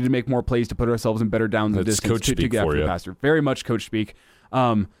well, and we need to make more plays to put ourselves in better downs and distance coach to get after the passer. Very much coach speak.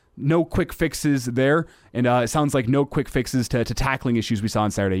 No quick fixes there, and it sounds like no quick fixes to tackling issues we saw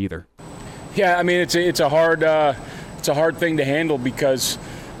on Saturday either. Yeah, I mean it's a hard thing to handle, because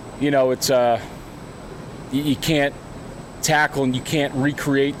it's you can't tackle and you can't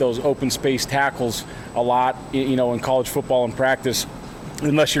recreate those open space tackles a lot in college football and practice,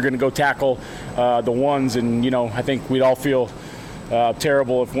 unless you're going to go tackle the ones. And I think we'd all feel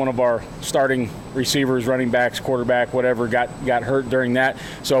terrible if one of our starting receivers, running backs, quarterback, whatever, got hurt during that.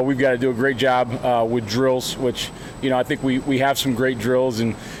 So we've got to do a great job with drills, which I think we have some great drills.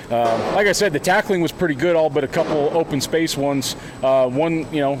 And like I said, the tackling was pretty good, all but a couple open space ones.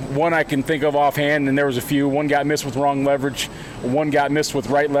 One I can think of offhand, and there was a few. One got missed with wrong leverage, one got missed with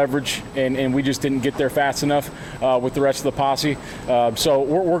right leverage, and we just didn't get there fast enough with the rest of the posse. So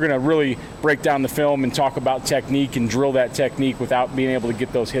we're going to really break down the film and talk about technique and drill that technique without being able to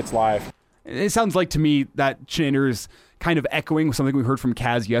get those hits live. It sounds like to me that Chinander is kind of echoing something we heard from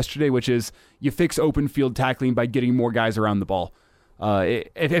Kaz yesterday, which is you fix open field tackling by getting more guys around the ball.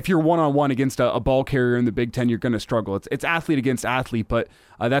 If you're one-on-one against a ball carrier in the Big Ten, you're going to struggle. It's athlete against athlete, but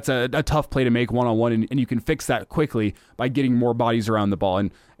that's a tough play to make one-on-one, and you can fix that quickly by getting more bodies around the ball.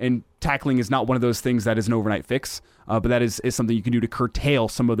 And tackling is not one of those things that is an overnight fix, but that is something you can do to curtail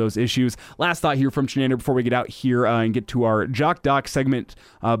some of those issues. Last thought here from Chinander before we get out here and get to our Jock Doc segment,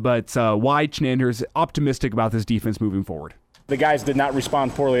 but why Chinander is optimistic about this defense moving forward. The guys did not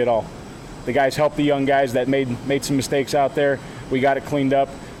respond poorly at all. The guys helped the young guys that made some mistakes out there. We got it cleaned up.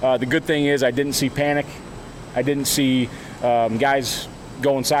 The good thing is I didn't see panic. I didn't see guys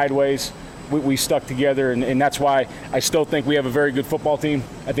going sideways. We stuck together, and that's why I still think we have a very good football team.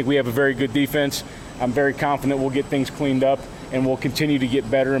 I think we have a very good defense. I'm very confident we'll get things cleaned up, and we'll continue to get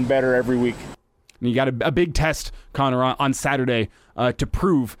better and better every week. And you got a big test, Connor, on Saturday to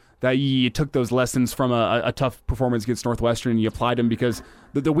prove that you took those lessons from a tough performance against Northwestern and you applied them, because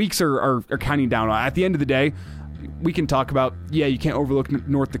the weeks are counting down. At the end of the day, we can talk about, you can't overlook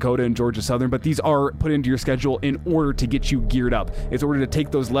North Dakota and Georgia Southern, but these are put into your schedule in order to get you geared up. It's in order to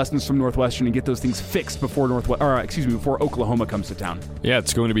take those lessons from Northwestern and get those things fixed before before Oklahoma comes to town. Yeah,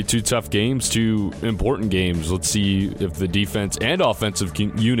 it's going to be 2 tough games, 2 important games. Let's see if the defense and offensive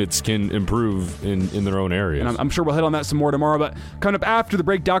units can improve in their own areas. And I'm sure we'll hit on that some more tomorrow, but coming up after the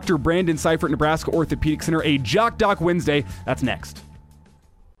break, Dr. Brandon Seifert, Nebraska Orthopedic Center, a Jock Doc Wednesday. That's next.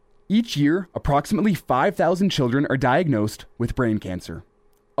 Each year, approximately 5,000 children are diagnosed with brain cancer.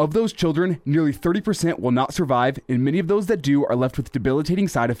 Of those children, nearly 30% will not survive, and many of those that do are left with debilitating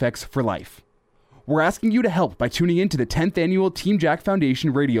side effects for life. We're asking you to help by tuning in to the 10th annual Team Jack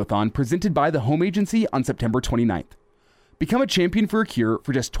Foundation Radiothon presented by the Home Agency on September 29th. Become a champion for a cure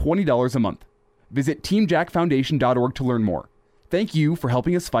for just $20 a month. Visit teamjackfoundation.org to learn more. Thank you for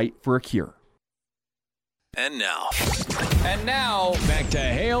helping us fight for a cure. And now, back to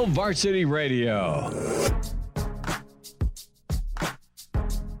Hail Varsity Radio.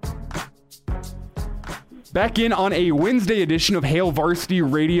 Back in on a Wednesday edition of Hail Varsity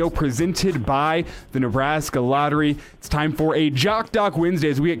Radio presented by the Nebraska Lottery. It's time for a Jock Doc Wednesday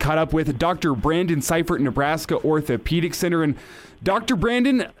as we get caught up with Dr. Brandon Seifert, Nebraska Orthopedic Center. And Dr.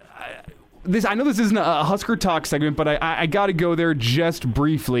 Brandon, I know this isn't a Husker Talk segment, but I got to go there just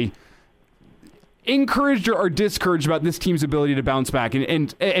briefly. Encouraged or discouraged about this team's ability to bounce back?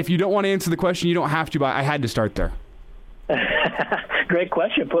 And if you don't want to answer the question, you don't have to, but I had to start there. Great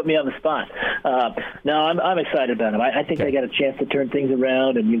question. Put me on the spot. No, I'm excited about them. I think they got a chance to turn things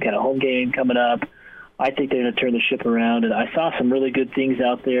around, and you've got a home game coming up. I think they're going to turn the ship around, and I saw some really good things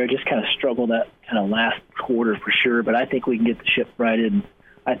out there. Just kind of struggled that kind of last quarter for sure, but I think we can get the ship righted, and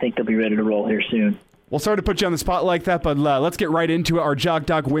I think they'll be ready to roll here soon. Well, sorry to put you on the spot like that, but let's get right into our Jock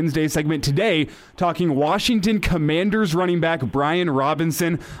Doc Wednesday segment today, talking Washington Commanders running back Brian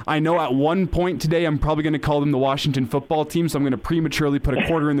Robinson. I know at one point today I'm probably going to call them the Washington football team, so I'm going to prematurely put a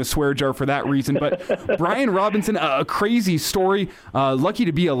quarter in the swear jar for that reason. But Brian Robinson, a crazy story, lucky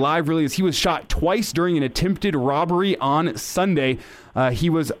to be alive really, as he was shot twice during an attempted robbery on Sunday. He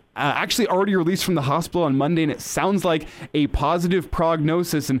was actually already released from the hospital on Monday, and it sounds like a positive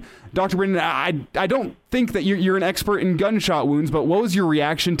prognosis. And Dr. Brendan, I don't think that you're an expert in gunshot wounds, but what was your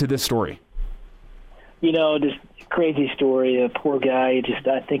reaction to this story? Just crazy story. A poor guy.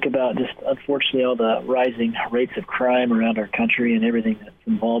 I think about unfortunately all the rising rates of crime around our country and everything that's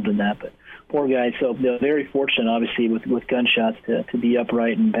involved in that. But poor guy. So very fortunate, obviously, with gunshots to be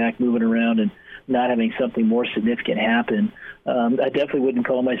upright and back moving around and not having something more significant happen. I definitely wouldn't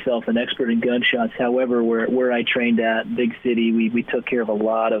call myself an expert in gunshots. However, where I trained at, big city, we took care of a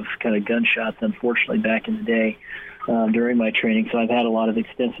lot of kind of gunshots, unfortunately, back in the day during my training. So I've had a lot of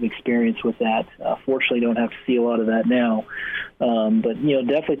extensive experience with that. Fortunately, don't have to see a lot of that now. But,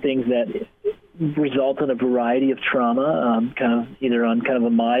 definitely things that result in a variety of trauma, kind of either on kind of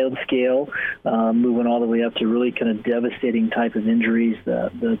a mild scale, moving all the way up to really kind of devastating type of injuries.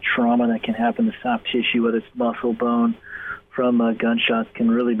 The trauma that can happen to soft tissue, whether it's muscle, bone, from gunshots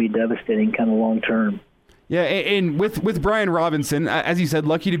can really be devastating kind of long term. Yeah, and with Brian Robinson, as you said,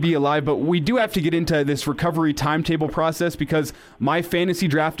 lucky to be alive, but we do have to get into this recovery timetable process because my fantasy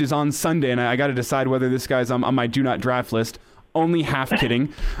draft is on Sunday, and I got to decide whether this guy's on my do not draft list. Only half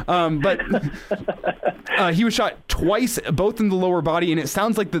kidding. But He was shot twice, both in the lower body, and it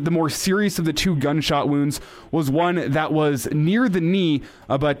sounds like the more serious of the two gunshot wounds was one that was near the knee,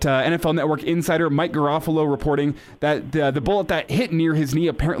 but NFL Network insider Mike Garofalo reporting that the bullet that hit near his knee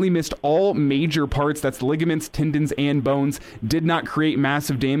apparently missed all major parts. That's ligaments, tendons, and bones. Did not create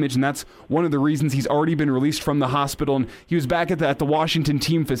massive damage, and that's one of the reasons he's already been released from the hospital, and he was back at the Washington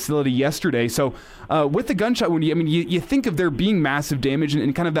team facility yesterday. So with the gunshot wound, I mean, you think of there being massive damage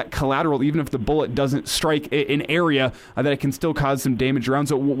and kind of that collateral, even if the bullet doesn't strike an area, that it can still cause some damage around.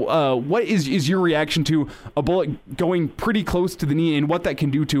 So what is your reaction to a bullet going pretty close to the knee and what that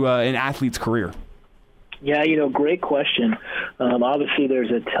can do to an athlete's career? Yeah, great question. Obviously,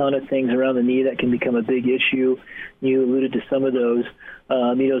 there's a ton of things around the knee that can become a big issue. You alluded to some of those.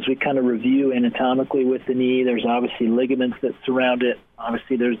 As we kind of review anatomically with the knee, there's obviously ligaments that surround it.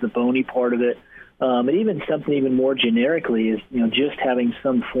 Obviously, there's the bony part of it. And even something even more generically is, just having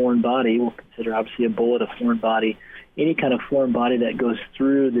some foreign body. We'll consider obviously a bullet a foreign body. Any kind of foreign body that goes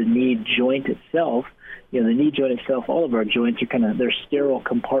through the knee joint itself. The knee joint itself, all of our joints are they're sterile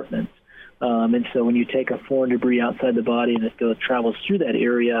compartments. And so when you take a foreign debris outside the body and it travels through that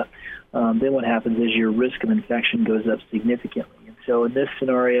area, then what happens is your risk of infection goes up significantly. And so in this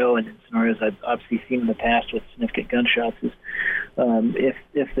scenario, and in scenarios I've obviously seen in the past with significant gunshots, is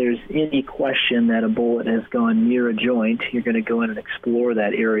if there's any question that a bullet has gone near a joint, you're going to go in and explore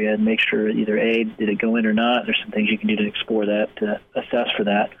that area and make sure either A, did it go in or not. There's some things you can do to explore that, to assess for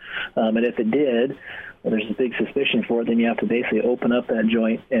that. And if it did, there's a big suspicion for it, then you have to basically open up that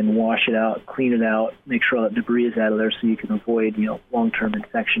joint and wash it out, clean it out, make sure all that debris is out of there so you can avoid, long-term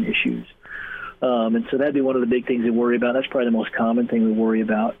infection issues. And so that'd be one of the big things we worry about. That's probably the most common thing we worry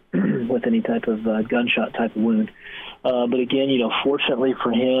about with any type of gunshot type of wound. But again, fortunately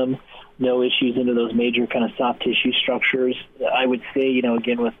for him, no issues into those major kind of soft tissue structures. I would say,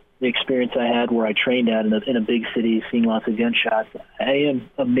 again, with the experience I had where I trained at in a big city, seeing lots of gunshots, I am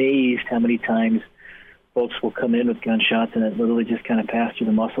amazed how many times folks will come in with gunshots and it literally just kind of pass through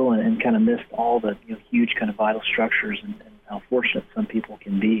the muscle and kind of missed all the huge kind of vital structures and how fortunate some people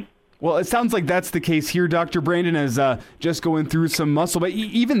can be. Well, it sounds like that's the case here. Dr. Brandon is just going through some muscle, but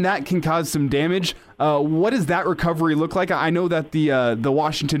even that can cause some damage. What does that recovery look like? I know that the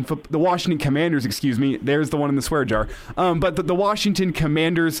Washington Commanders, there's the one in the swear jar, but the Washington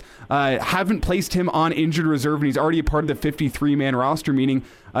Commanders haven't placed him on injured reserve, and he's already a part of the 53-man roster, meaning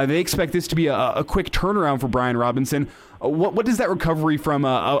they expect this to be a quick turnaround for Brian Robinson. What does that recovery from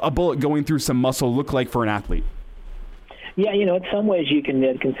a bullet going through some muscle look like for an athlete? Yeah, in some ways you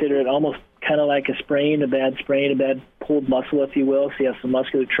can consider it almost kind of like a bad pulled muscle, if you will. So you have some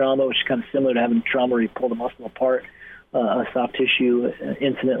muscular trauma, which is kind of similar to having trauma where you pull the muscle apart. A soft tissue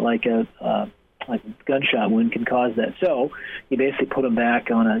incident like a gunshot wound can cause that. So you basically put them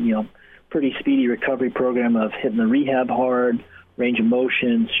back on a pretty speedy recovery program of hitting the rehab hard, range of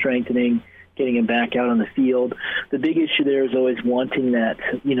motion, strengthening, getting him back out on the field. The big issue there is always wanting that,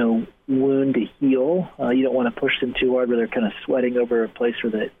 wound to heal. You don't want to push them too hard where they're kind of sweating over a place where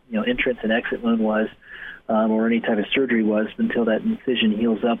the, entrance and exit wound was, or any type of surgery was, until that incision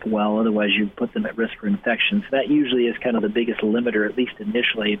heals up well. Otherwise, you put them at risk for infection. So that usually is kind of the biggest limiter, at least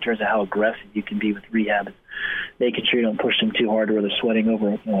initially, in terms of how aggressive you can be with rehab, making sure you don't push them too hard where they're sweating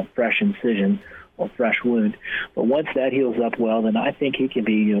over a fresh incision or fresh wound. But once that heals up well, then I think he can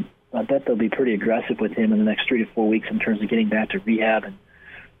be, I bet they'll be pretty aggressive with him in the next 3 to 4 weeks in terms of getting back to rehab and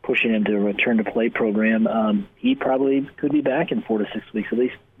pushing him to a return-to-play program. He probably could be back in 4 to 6 weeks, at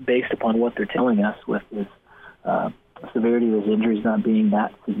least based upon what they're telling us with his severity of his injuries not being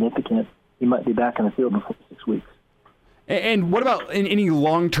that significant. He might be back on the field in 4 to 6 weeks. And what about any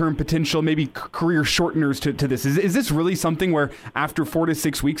long-term potential, maybe career shorteners to this? Is this really something where after 4 to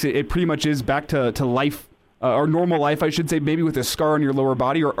 6 weeks, it pretty much is back to life, or normal life, I should say, maybe with a scar on your lower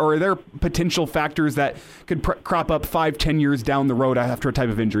body? Or are there potential factors that could crop up 5-10 years down the road after a type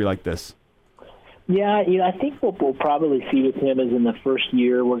of injury like this? Yeah, I think what we'll probably see with him is in the first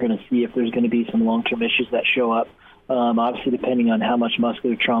year, we're going to see if there's going to be some long-term issues that show up. Obviously, depending on how much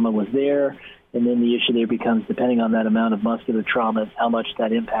muscular trauma was there. And then the issue there becomes, depending on that amount of muscular trauma, is how much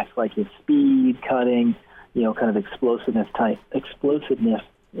that impacts like his speed, cutting, kind of explosiveness type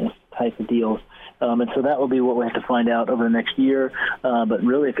of deals. And so that will be what we have to find out over the next year. But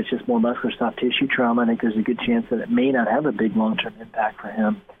really, if it's just more muscular soft tissue trauma, I think there's a good chance that it may not have a big long-term impact for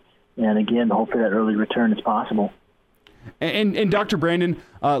him. And again, hopefully that early return is possible. And Dr. Brandon,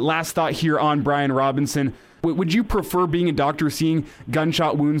 last thought here on Brian Robinson. Would you prefer being a doctor seeing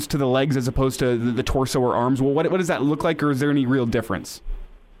gunshot wounds to the legs as opposed to the torso or arms? Well, what does that look like, or is there any real difference?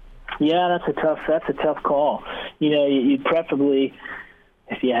 Yeah, that's a tough call. You'd preferably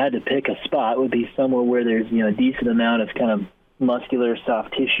if you had to pick a spot, it would be somewhere where there's, a decent amount of kind of muscular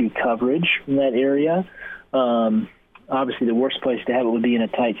soft tissue coverage in that area. Obviously, the worst place to have it would be in a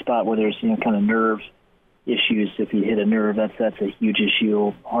tight spot where there's, kind of nerve issues. If you hit a nerve, that's a huge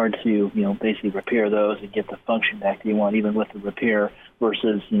issue. Hard to, basically repair those and get the function back that you want, even with the repair,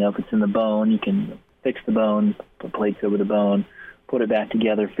 versus, if it's in the bone, you can fix the bone, put plates over the bone, put it back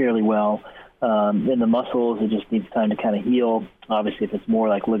together fairly well. In the muscles, it just needs time to kind of heal. Obviously, if it's more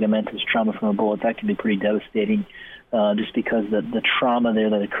like ligamentous trauma from a bullet, that can be pretty devastating, just because the trauma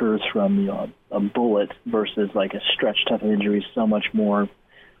there that occurs from a bullet versus like a stretch type of injury is so much more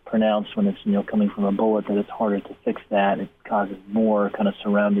pronounced when it's coming from a bullet, that it's harder to fix that. It causes more kind of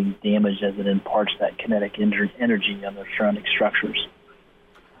surrounding damage as it imparts that kinetic energy on the surrounding structures.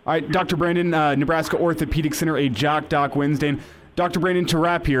 All right, Dr. Brandon, Nebraska Orthopedic Center, a Jock Doc Wednesday. And Dr. Brandon, to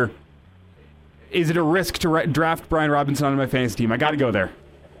wrap here, is it a risk to draft Brian Robinson onto my fantasy team? I got to go there.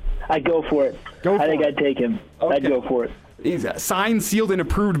 I'd go for it. I think I'd take him. Okay. I'd go for it. He's signed, sealed, and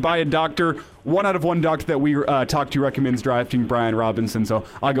approved by a doctor. 1 out of 1 doctor that we talked to recommends drafting Brian Robinson, so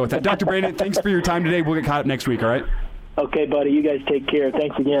I'll go with that. Dr. Brandon, thanks for your time today. We'll get caught up next week, all right? Okay, buddy. You guys take care.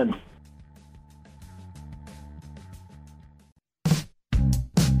 Thanks again.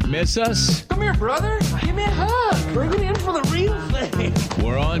 Miss us? Come here, brother. Give me a hug. Bring it in for the real thing.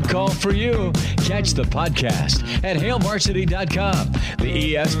 We're on call for you. Catch the podcast at HailVarsity.com,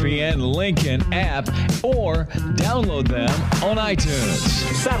 the ESPN Lincoln app, or download them on iTunes.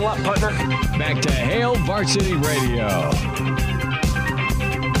 Saddle up, partner. Back to Hail Varsity Radio.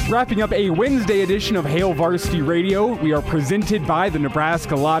 Wrapping up a Wednesday edition of Hail Varsity Radio, we are presented by the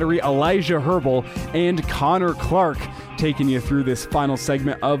Nebraska Lottery, Elijah Herbal, and Connor Clark, taking you through this final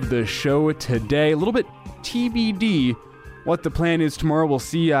segment of the show today. A little bit TBD what the plan is tomorrow. We'll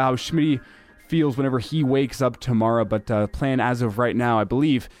see how Schmitty feels whenever he wakes up tomorrow, but plan as of right now, I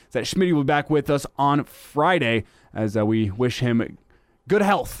believe, is that Schmitty will be back with us on Friday as we wish him good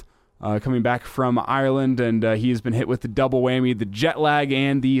health. Coming back from Ireland, and he has been hit with the double whammy, the jet lag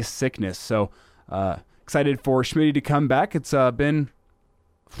and the sickness. So excited for Schmitty to come back. It's been,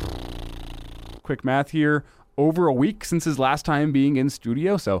 quick math here, over a week since his last time being in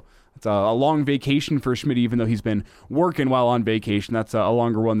studio. So it's a long vacation for Schmitty, even though he's been working while on vacation. That's a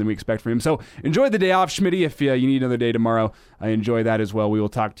longer one than we expect from him. So enjoy the day off, Schmitty. If you need another day tomorrow, enjoy that as well. We will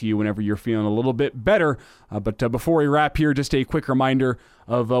talk to you whenever you're feeling a little bit better. But before we wrap here, just a quick reminder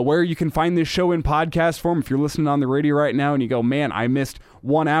of where you can find this show in podcast form. If you're listening on the radio right now and you go, man, I missed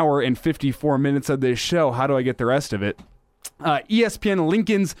 1 hour and 54 minutes of this show, how do I get the rest of it? ESPN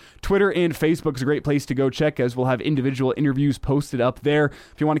Lincoln's Twitter and Facebook is a great place to go check, as we'll have individual interviews posted up there.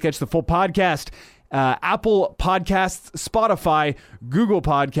 If you want to catch the full podcast, Apple Podcasts, Spotify, Google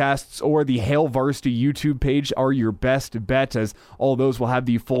Podcasts, or the Hail Varsity YouTube page are your best bet, as all those will have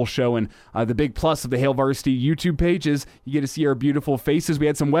the full show. And the big plus of the Hail Varsity YouTube page is you get to see our beautiful faces. We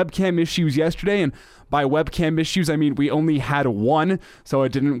had some webcam issues yesterday, and by webcam issues, I mean we only had one, so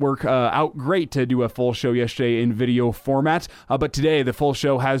it didn't work out great to do a full show yesterday in video format. But today, the full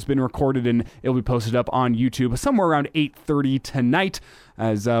show has been recorded, and it'll be posted up on YouTube somewhere around 8:30 tonight,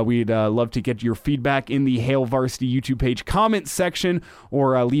 as we'd love to get your feedback in the Hail Varsity YouTube page comment section,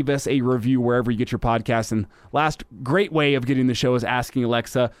 or leave us a review wherever you get your podcast. And last great way of getting the show is asking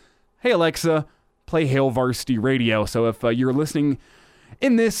Alexa, hey Alexa, play Hail Varsity Radio. So if you're listening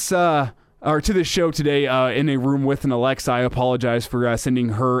in this or to this show today in a room with an Alexa, I apologize for sending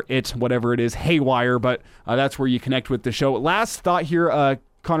her whatever it is, haywire, but that's where you connect with the show. Last thought here,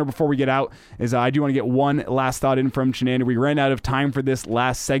 Connor, before we get out, is I do want to get one last thought in from Chenander. We ran out of time for this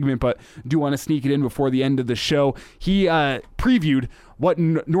last segment, but do want to sneak it in before the end of the show. He previewed what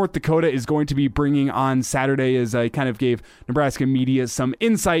North Dakota is going to be bringing on Saturday, as I kind of gave Nebraska media some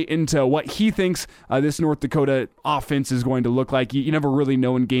insight into what he thinks this North Dakota offense is going to look like. You never really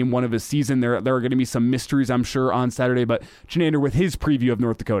know in game one of a season. There are going to be some mysteries, I'm sure, on Saturday, but Chenander with his preview of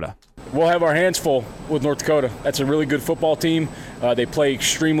North Dakota. We'll have our hands full with North Dakota. That's a really good football team. They play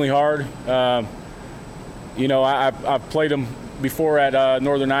extremely hard. I've played them before at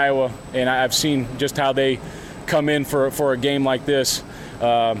Northern Iowa, and I've seen just how they come in for a game like this.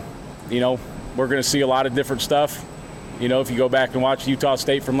 We're going to see a lot of different stuff. If you go back and watch Utah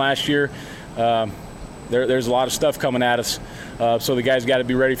State from last year, there's a lot of stuff coming at us. So the guys got to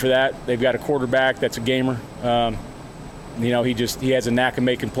be ready for that. They've got a quarterback that's a gamer. He has a knack of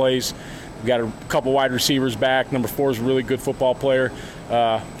making plays. We've got a couple wide receivers back. Number 4 is a really good football player.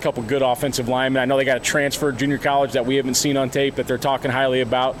 A couple good offensive linemen. I know they got a transfer junior college that we haven't seen on tape that they're talking highly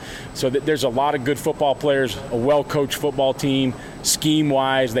about. So there's a lot of good football players, a well-coached football team.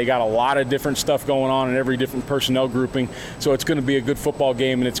 scheme-wise. They got a lot of different stuff going on in every different personnel grouping. So it's going to be a good football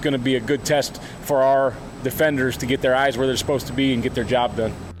game, and it's going to be a good test for our defenders to get their eyes where they're supposed to be and get their job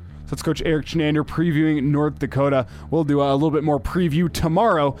done. So that's Coach Eric Chinander previewing North Dakota. We'll do a little bit more preview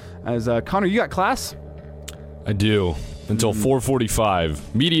tomorrow. As Connor, you got class? I do. Until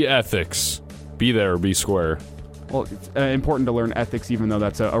 4:45. Media ethics. Be there or be square. Well, it's important to learn ethics, even though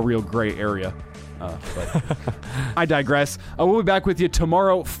that's a real gray area. But I digress. We'll be back with you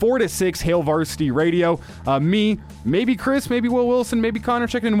tomorrow, 4 to 6, Hail Varsity Radio. Me, maybe Chris, maybe Will Wilson, maybe Connor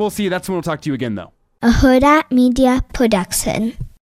checking in. We'll see you. That's when we'll talk to you again, though. A Huda Media Production.